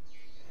team there.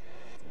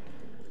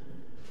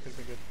 Could've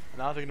been good. And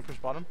now they're gonna push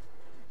bottom.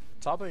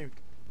 Top lane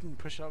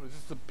pushing up. This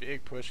is a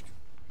big push.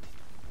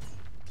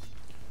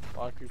 A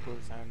lot of creep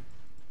his hand.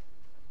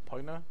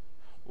 Pugna.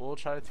 We'll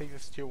try to take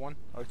this tier 1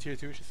 or tier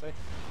 2, I should say.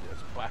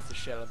 Just blast the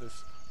shit out of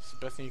this. It's the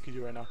best thing you can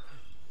do right now.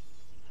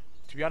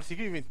 To be honest, you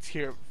can even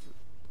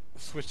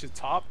switch to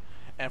top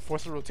and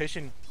force a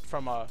rotation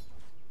from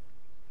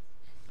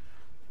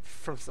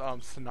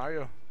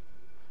Scenario.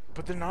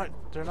 But they're not.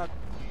 There's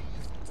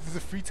a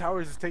free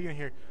towers is taken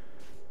here.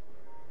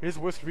 Here's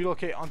Wisp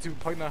relocate onto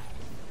Pugna.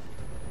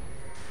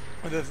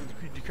 There's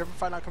the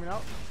Decrepify not coming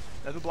out.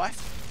 There's a blast.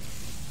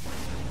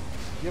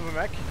 You have a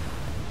mech.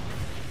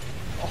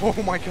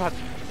 Oh my god.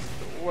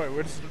 Wait,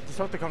 where does the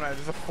stuff come out?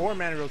 There's a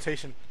 4-man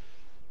rotation.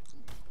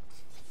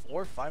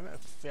 4, 5 man?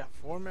 Yeah,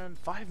 4-man,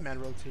 5-man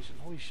rotation.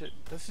 Holy shit.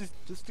 This is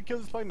just to kill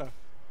this Pugna.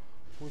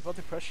 We're about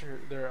to pressure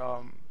their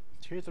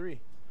tier 3.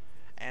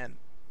 And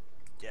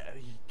yeah,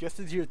 he gets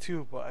to tier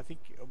 2, but I think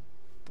it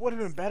would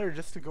have been better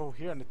just to go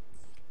here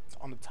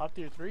on the top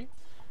tier 3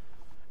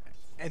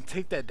 and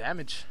take that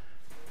damage.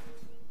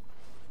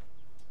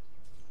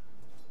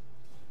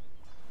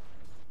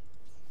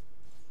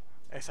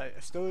 I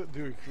still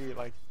do agree,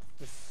 like,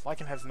 this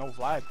Lycan has no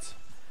Vlads.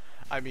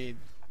 I mean,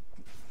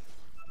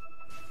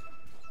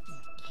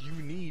 you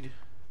need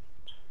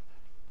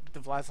the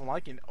Vlads on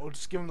Lycan, or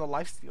just give him the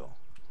lifesteal.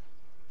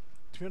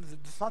 To be honest,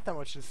 it's not that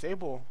much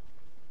disable.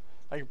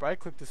 Like, right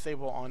click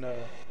disable on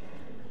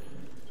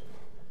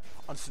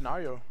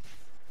Scenario.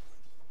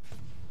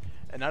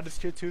 And now this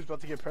tier 2 is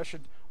about to get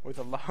pressured with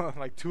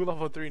like 2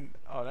 level 3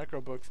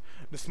 necro books.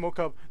 The smoke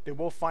up, they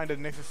will find the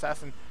next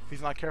assassin if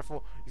he's not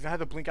careful. He's gonna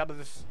have to blink out of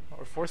this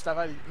or 4 staff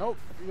out. Nope,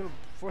 you're gonna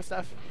 4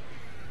 staff.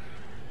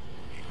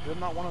 Did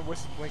not want to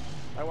waste blink.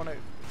 I want to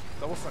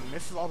double stun.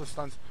 Misses all the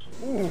stuns.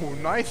 Ooh,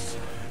 nice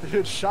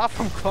shot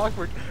from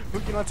Clockwork,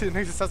 hooking onto the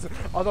next assassin.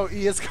 Although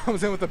ES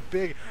comes in with a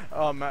big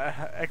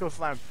echo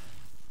slam.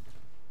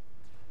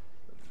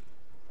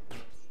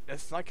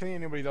 It's not killing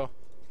anybody though.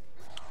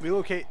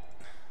 Relocate.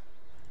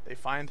 They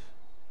find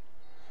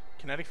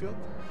kinetic field.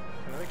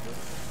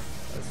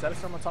 Status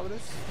storm on top of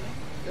this.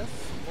 Yes,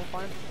 we'll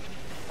find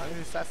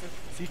the assassin.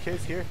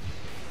 CK's here.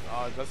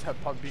 It does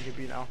have pop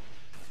BKB now.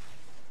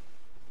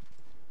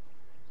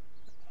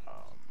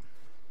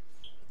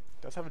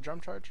 Does have a drum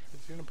charge?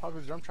 Is he gonna pop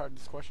his drum charge?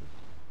 This question.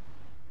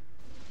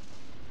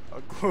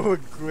 A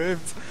good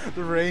glimpse.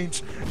 The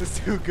range is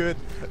too good.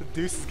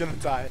 Deuce is gonna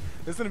die.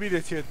 This is gonna be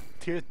the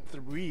tier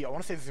 3. I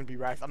want to say this is gonna be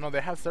Rax. I don't know.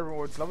 They have separate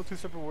wards. Level 2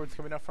 separate wards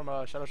coming out from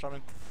Shadow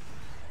Shaman.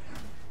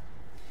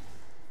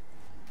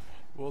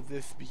 Will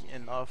this be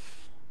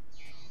enough?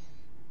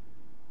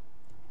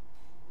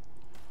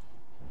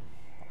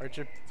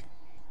 Archer,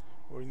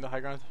 we're in the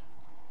high ground.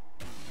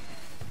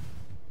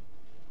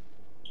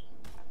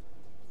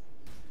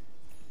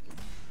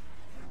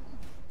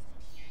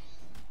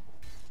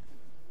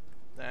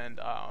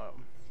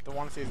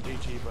 want to say it's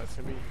GG, but it's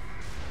gonna be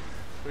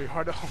very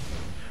hard to.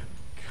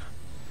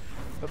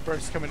 The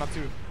burst coming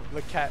onto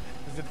the cat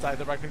is inside.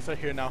 The right links are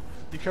here now.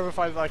 Decover is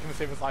not going to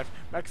save his life.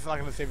 Max is not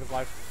going to save his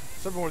life.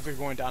 Serpent are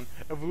going down.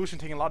 Evolution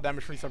taking a lot of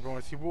damage from these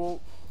Serpent. He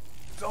will.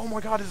 Oh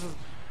my god, this is.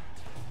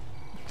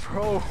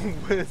 Bro,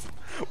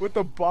 with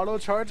the bottle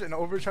charge and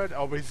overcharge.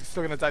 Oh, but he's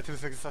still going to die to the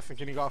second assassin.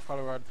 Can he go off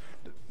Color Guard?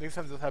 Next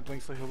time does have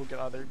blink, so he'll get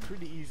out of there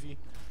pretty easy.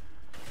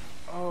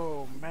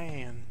 Oh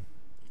man.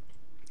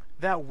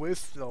 That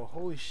wisp though,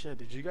 holy shit,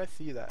 did you guys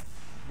see that?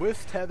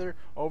 Wisp, tether,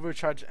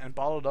 overcharge, and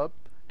bottled up.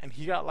 And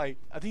he got like,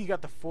 I think he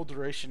got the full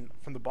duration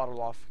from the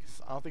bottle off.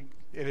 'Cause I don't think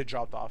it had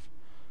dropped off.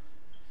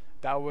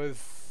 That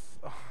was,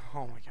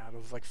 oh my god, it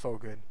was like so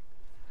good.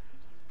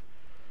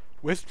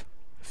 Wisp,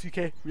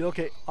 CK,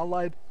 relocate,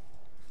 online.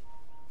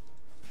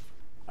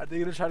 Are they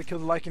gonna try to kill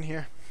the Lycan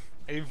here?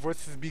 A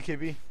versus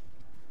BKB.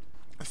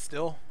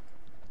 Still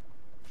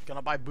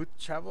gonna buy boot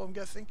travel, I'm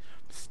guessing.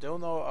 Still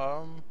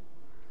no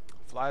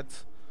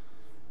Vlads.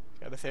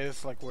 Gotta say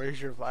this, like, where's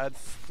your Vlads,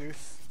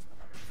 Deuce?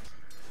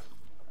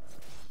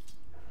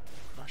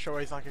 Not sure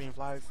why he's not getting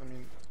Vlads. I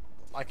mean,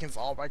 Lycan's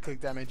all right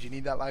click damage. You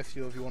need that life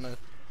steal if you wanna,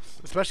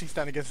 especially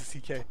stand against the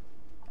CK.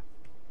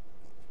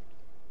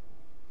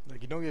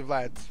 Like, you don't get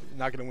Vlads, you're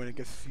not gonna win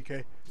against the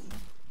CK.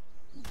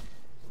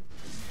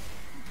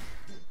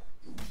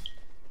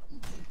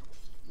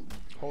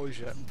 Holy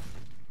shit.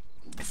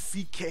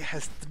 CK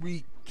has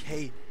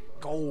 3k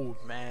gold,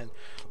 man.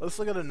 Let's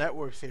look at the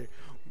networks here.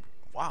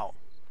 Wow.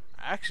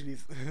 Actually,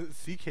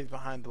 CK is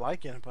behind the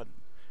Lycan, but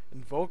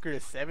Invoker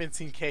is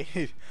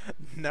 17k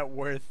net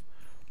worth.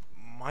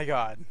 My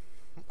god.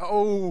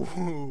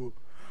 Oh.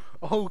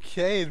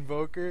 Okay,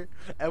 Invoker.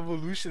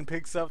 Evolution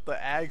picks up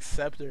the Ag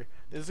Scepter.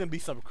 There's gonna be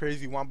some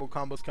crazy wombo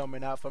combos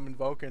coming out from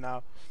Invoker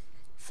now.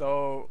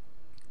 So,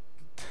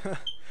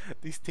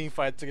 these team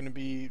fights are gonna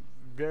be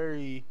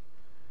very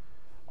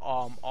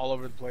all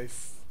over the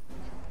place.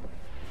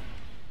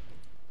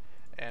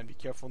 And be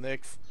careful,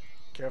 Nyx.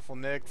 Careful,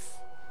 Nyx.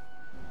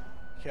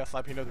 Chaos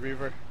slapping of the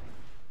Reaver.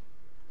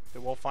 They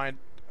will find.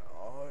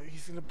 Oh,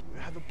 he's gonna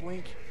have the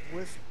blink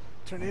with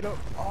Tornado.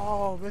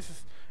 Oh,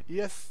 misses.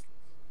 Yes,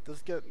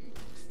 does get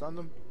stun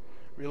them.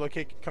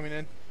 Relocate coming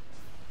in.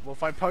 We'll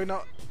find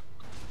Pugna.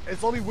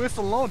 It's only Wisp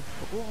alone.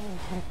 Ooh.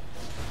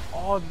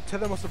 Oh, the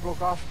tether must have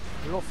broke off.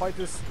 We don't fight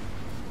this.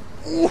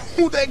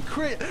 Ooh, that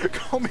crit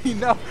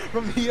coming out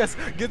from ES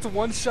gets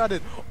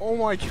one-shotted. Oh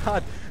my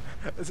god.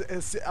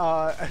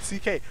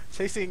 CK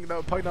chasing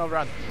the Pugna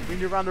around. Bring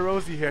you around the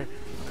Rosie here.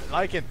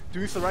 Lycan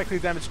doing some right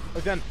click damage.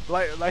 Again,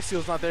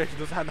 Lifesteal's not there. He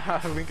doesn't have how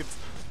to link it.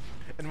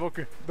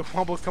 Invoker. The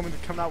Wombo's coming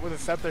out with a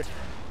scepter.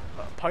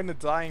 Pugna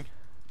dying.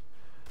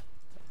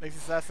 Next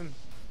assassin.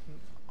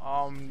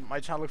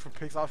 Might try to look for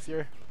picks offs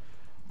here.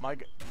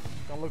 Might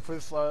gonna look for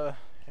this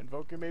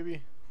Invoker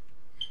maybe.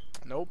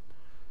 Nope.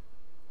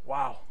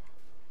 Wow.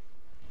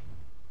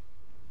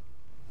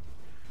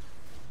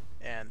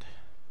 And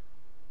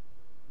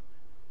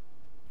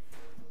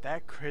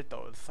that crit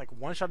though, it's like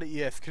one shot of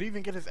ES. Could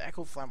even get his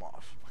Echo Slam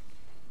off.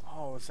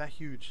 Oh, is that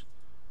huge?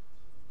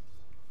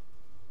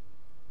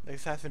 The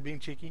assassin being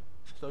cheeky.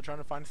 Still trying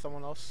to find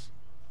someone else.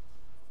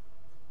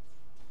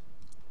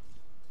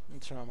 Let me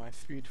turn on my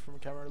speed from the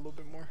camera a little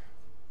bit more.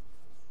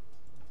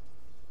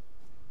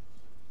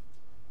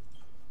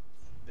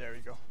 There we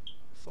go.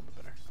 It's a little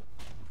bit better.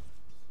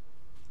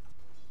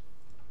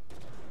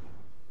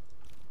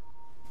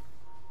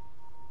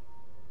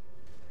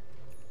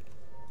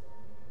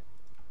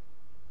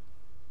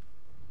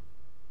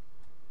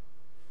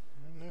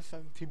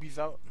 TB's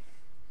out.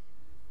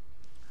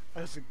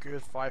 That's a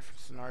good 5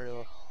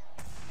 scenario.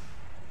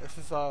 This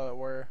is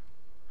where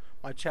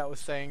my chat was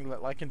saying that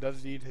Lycan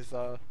does need his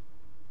Oh,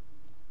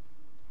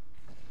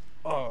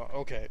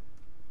 okay.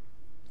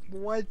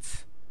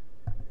 What?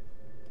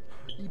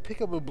 You pick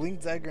up a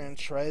Blink Dagger and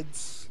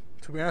Shreds.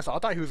 To be honest, I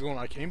thought he was going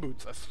Arcane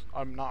Boots.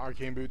 Not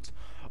Arcane Boots.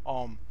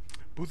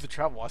 Boots of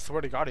Travel. I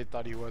swear to God, I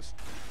thought he was.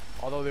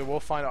 Although they will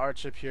find an art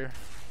chip here.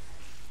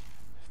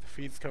 The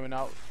feed's coming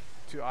out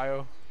to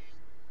Io.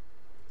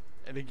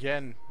 And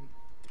again,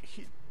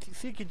 he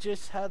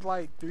just had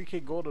like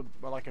 3k gold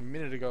like a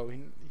minute ago.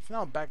 He's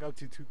now back up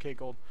to 2k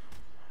gold.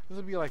 This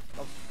would be like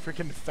a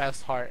freaking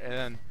fast heart, and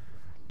then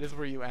this is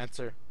where you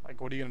answer.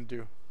 Like, what are you gonna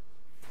do?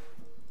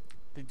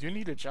 They do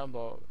need a gem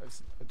though.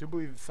 I do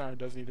believe the center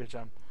does need a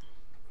gem.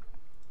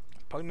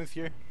 Pugna's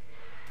here.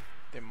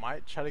 They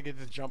might try to get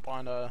this jump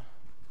on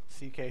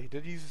CK. He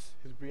did use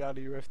his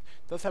Reality Rift.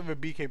 Does have a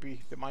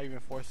BKB. They might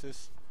even force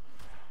this.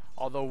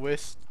 Although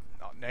Wisp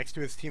next to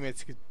his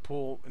teammates could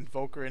pull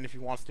Invoker in if he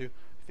wants to.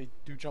 If they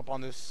do jump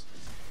on this.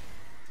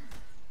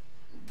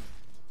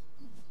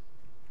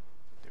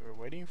 They were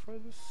waiting for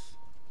this.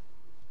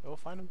 They'll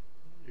find him.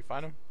 You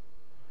find him.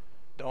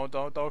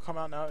 Don't come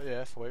out now.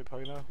 Yes, wait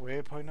Pugna.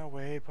 Wait Pugna.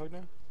 Wait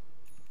Pugna.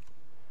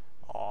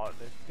 Oh,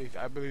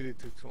 I believe they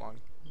took too long.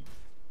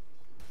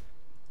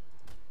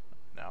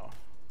 No.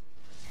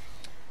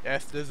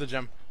 Yes, this is the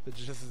gem.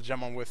 This is the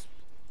gem on Wisp.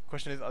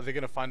 Question is, are they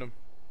gonna find him?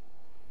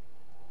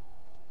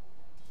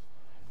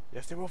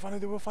 Yes, they will find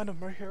him. They will find him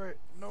right here. Right.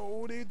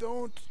 No, they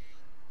don't.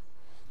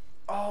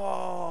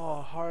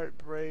 Oh,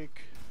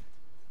 heartbreak.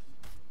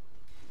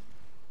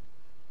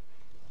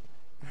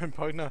 And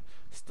Pugna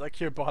stuck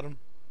here bottom.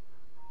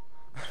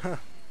 Think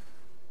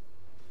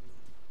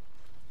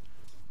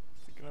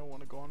I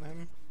want to go on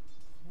him.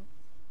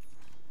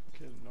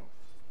 Okay,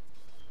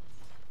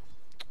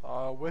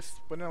 no. Wisp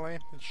win a lane.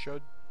 It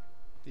should.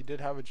 He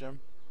did have a gem.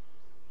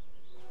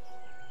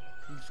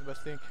 That's the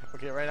best thing.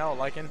 Okay, right now,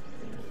 Lycan,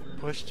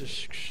 push the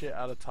shit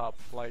out of top.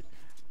 Like,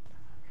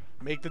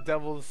 make the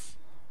devils,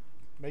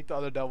 make the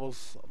other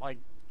devils, like,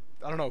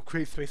 I don't know,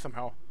 create space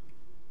somehow.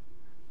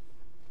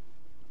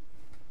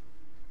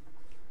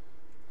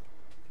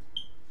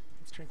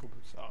 It's Trinkle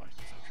Boots. Oh, I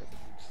just have Triple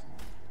Boots.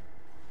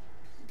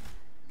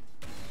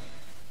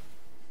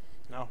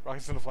 No,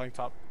 Rocket's in the flying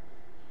top.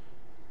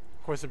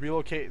 Of course, the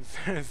relocate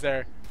is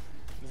there.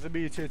 This is a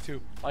B tier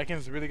 2.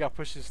 Lycan's really got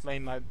pushed this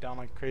lane down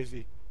like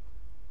crazy.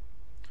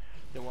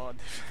 Yeah, well,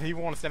 he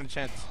even want to stand a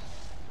chance.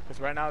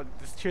 Because right now,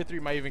 this tier 3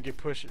 might even get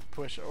push,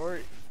 or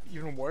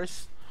even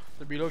worse,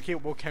 the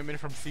relocate will come in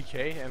from CK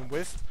and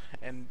Wisp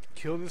and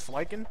kill this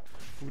Lycan,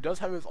 who does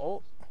have his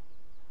ult.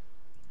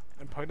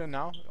 And Pugna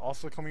now,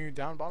 also coming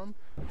down bottom.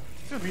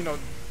 There's gonna be no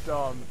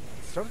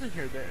something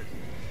here.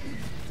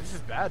 This is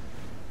bad.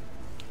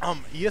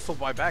 ES will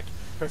buy back,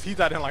 because he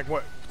died in like,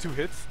 what, 2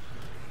 hits?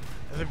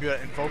 There's gonna be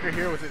an Invoker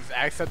here with his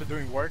Axe Scepter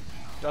doing work.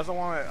 Doesn't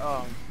want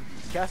to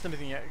cast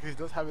anything yet, because he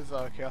does have his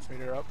Chaos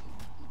Meter up.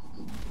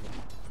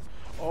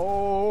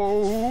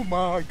 Oh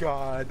my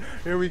god.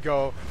 Here we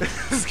go.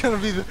 This is gonna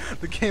be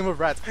the game of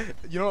rats.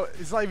 You know,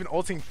 it's not even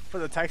ulting for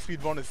the attack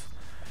speed bonus.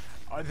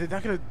 Are they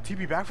not gonna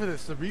TP back for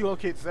this? The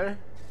relocate's there.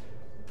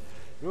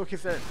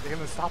 Relocate's there. They're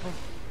gonna stop him.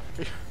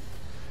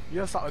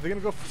 Yeah, stop. Are they gonna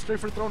go straight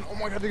for the throne? Oh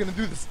my god, they're gonna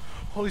do this.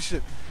 Holy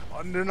shit.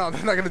 Oh, they're not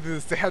gonna do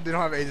this. They don't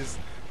have Aegis.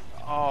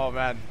 Oh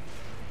man.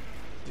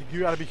 You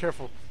gotta be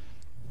careful.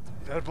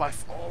 Dead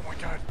blast. Oh my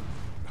god.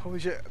 Holy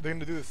shit, they're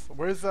gonna do this.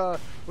 Where's the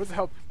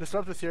help?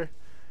 Disruptor's here.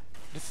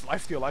 Just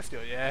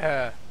lifesteal.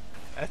 Yeah.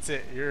 That's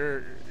it.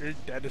 You're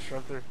dead,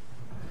 Disruptor.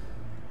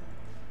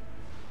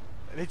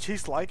 They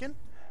chase Lycan?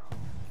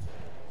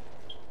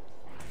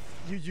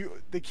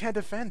 They can't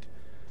defend.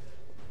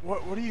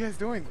 What are you guys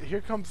doing?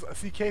 Here comes a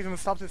CK gonna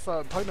stop this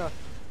Pugna.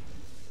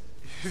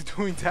 He's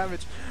doing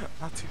damage.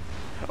 Not too.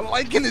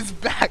 Lycan is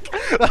back!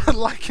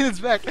 Lycan is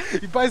back!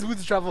 He buys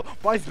Woods Travel,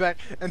 buys back,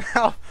 and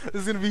now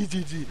this is gonna be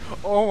GG.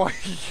 Oh my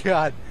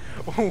god.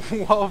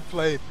 Well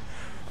played.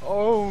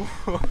 Oh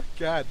my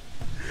god.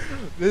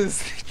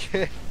 This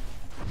kid.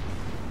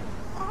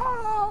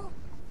 Oh.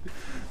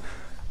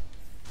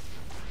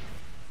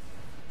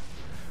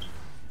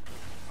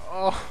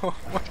 Oh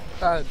my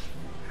god.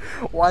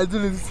 Why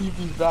didn't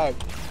CP back?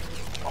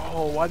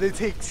 Oh, why did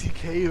they take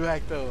CK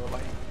back though?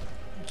 Like,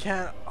 you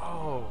can't.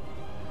 Oh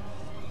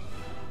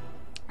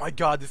my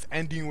god, this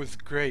ending was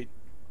great.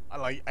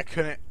 I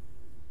couldn't.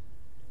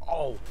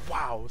 Oh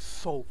wow, it was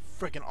so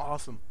freaking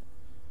awesome.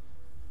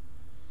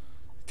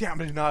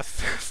 Damn, I did not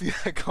see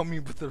that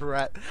coming, but the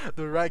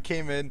rat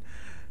came in,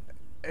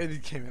 and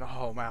it came in.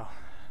 Oh wow,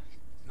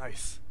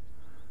 nice.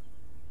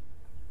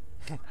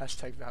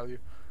 Hashtag value.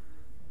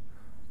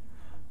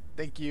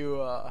 Thank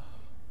you,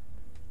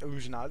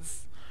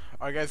 Illusionaz.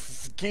 Alright guys,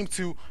 this is game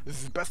 2.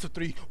 This is best of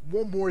 3.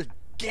 One more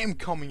game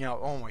coming out.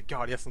 Oh my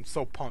god, yes, I'm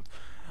so pumped.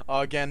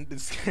 Again,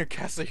 this is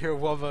Caster here,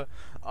 Wuba.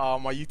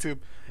 My YouTube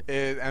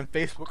and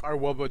Facebook are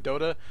Wuba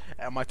Dota,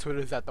 and my Twitter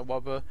is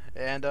 @thewuba.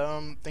 And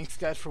thanks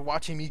guys for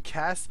watching me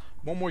cast.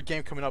 One more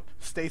game coming up.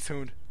 Stay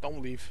tuned.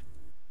 Don't leave.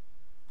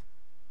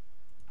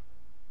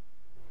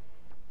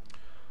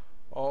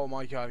 Oh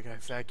my god,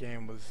 guys, that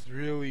game was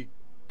really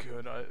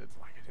good. It's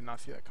like I did not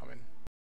see that coming.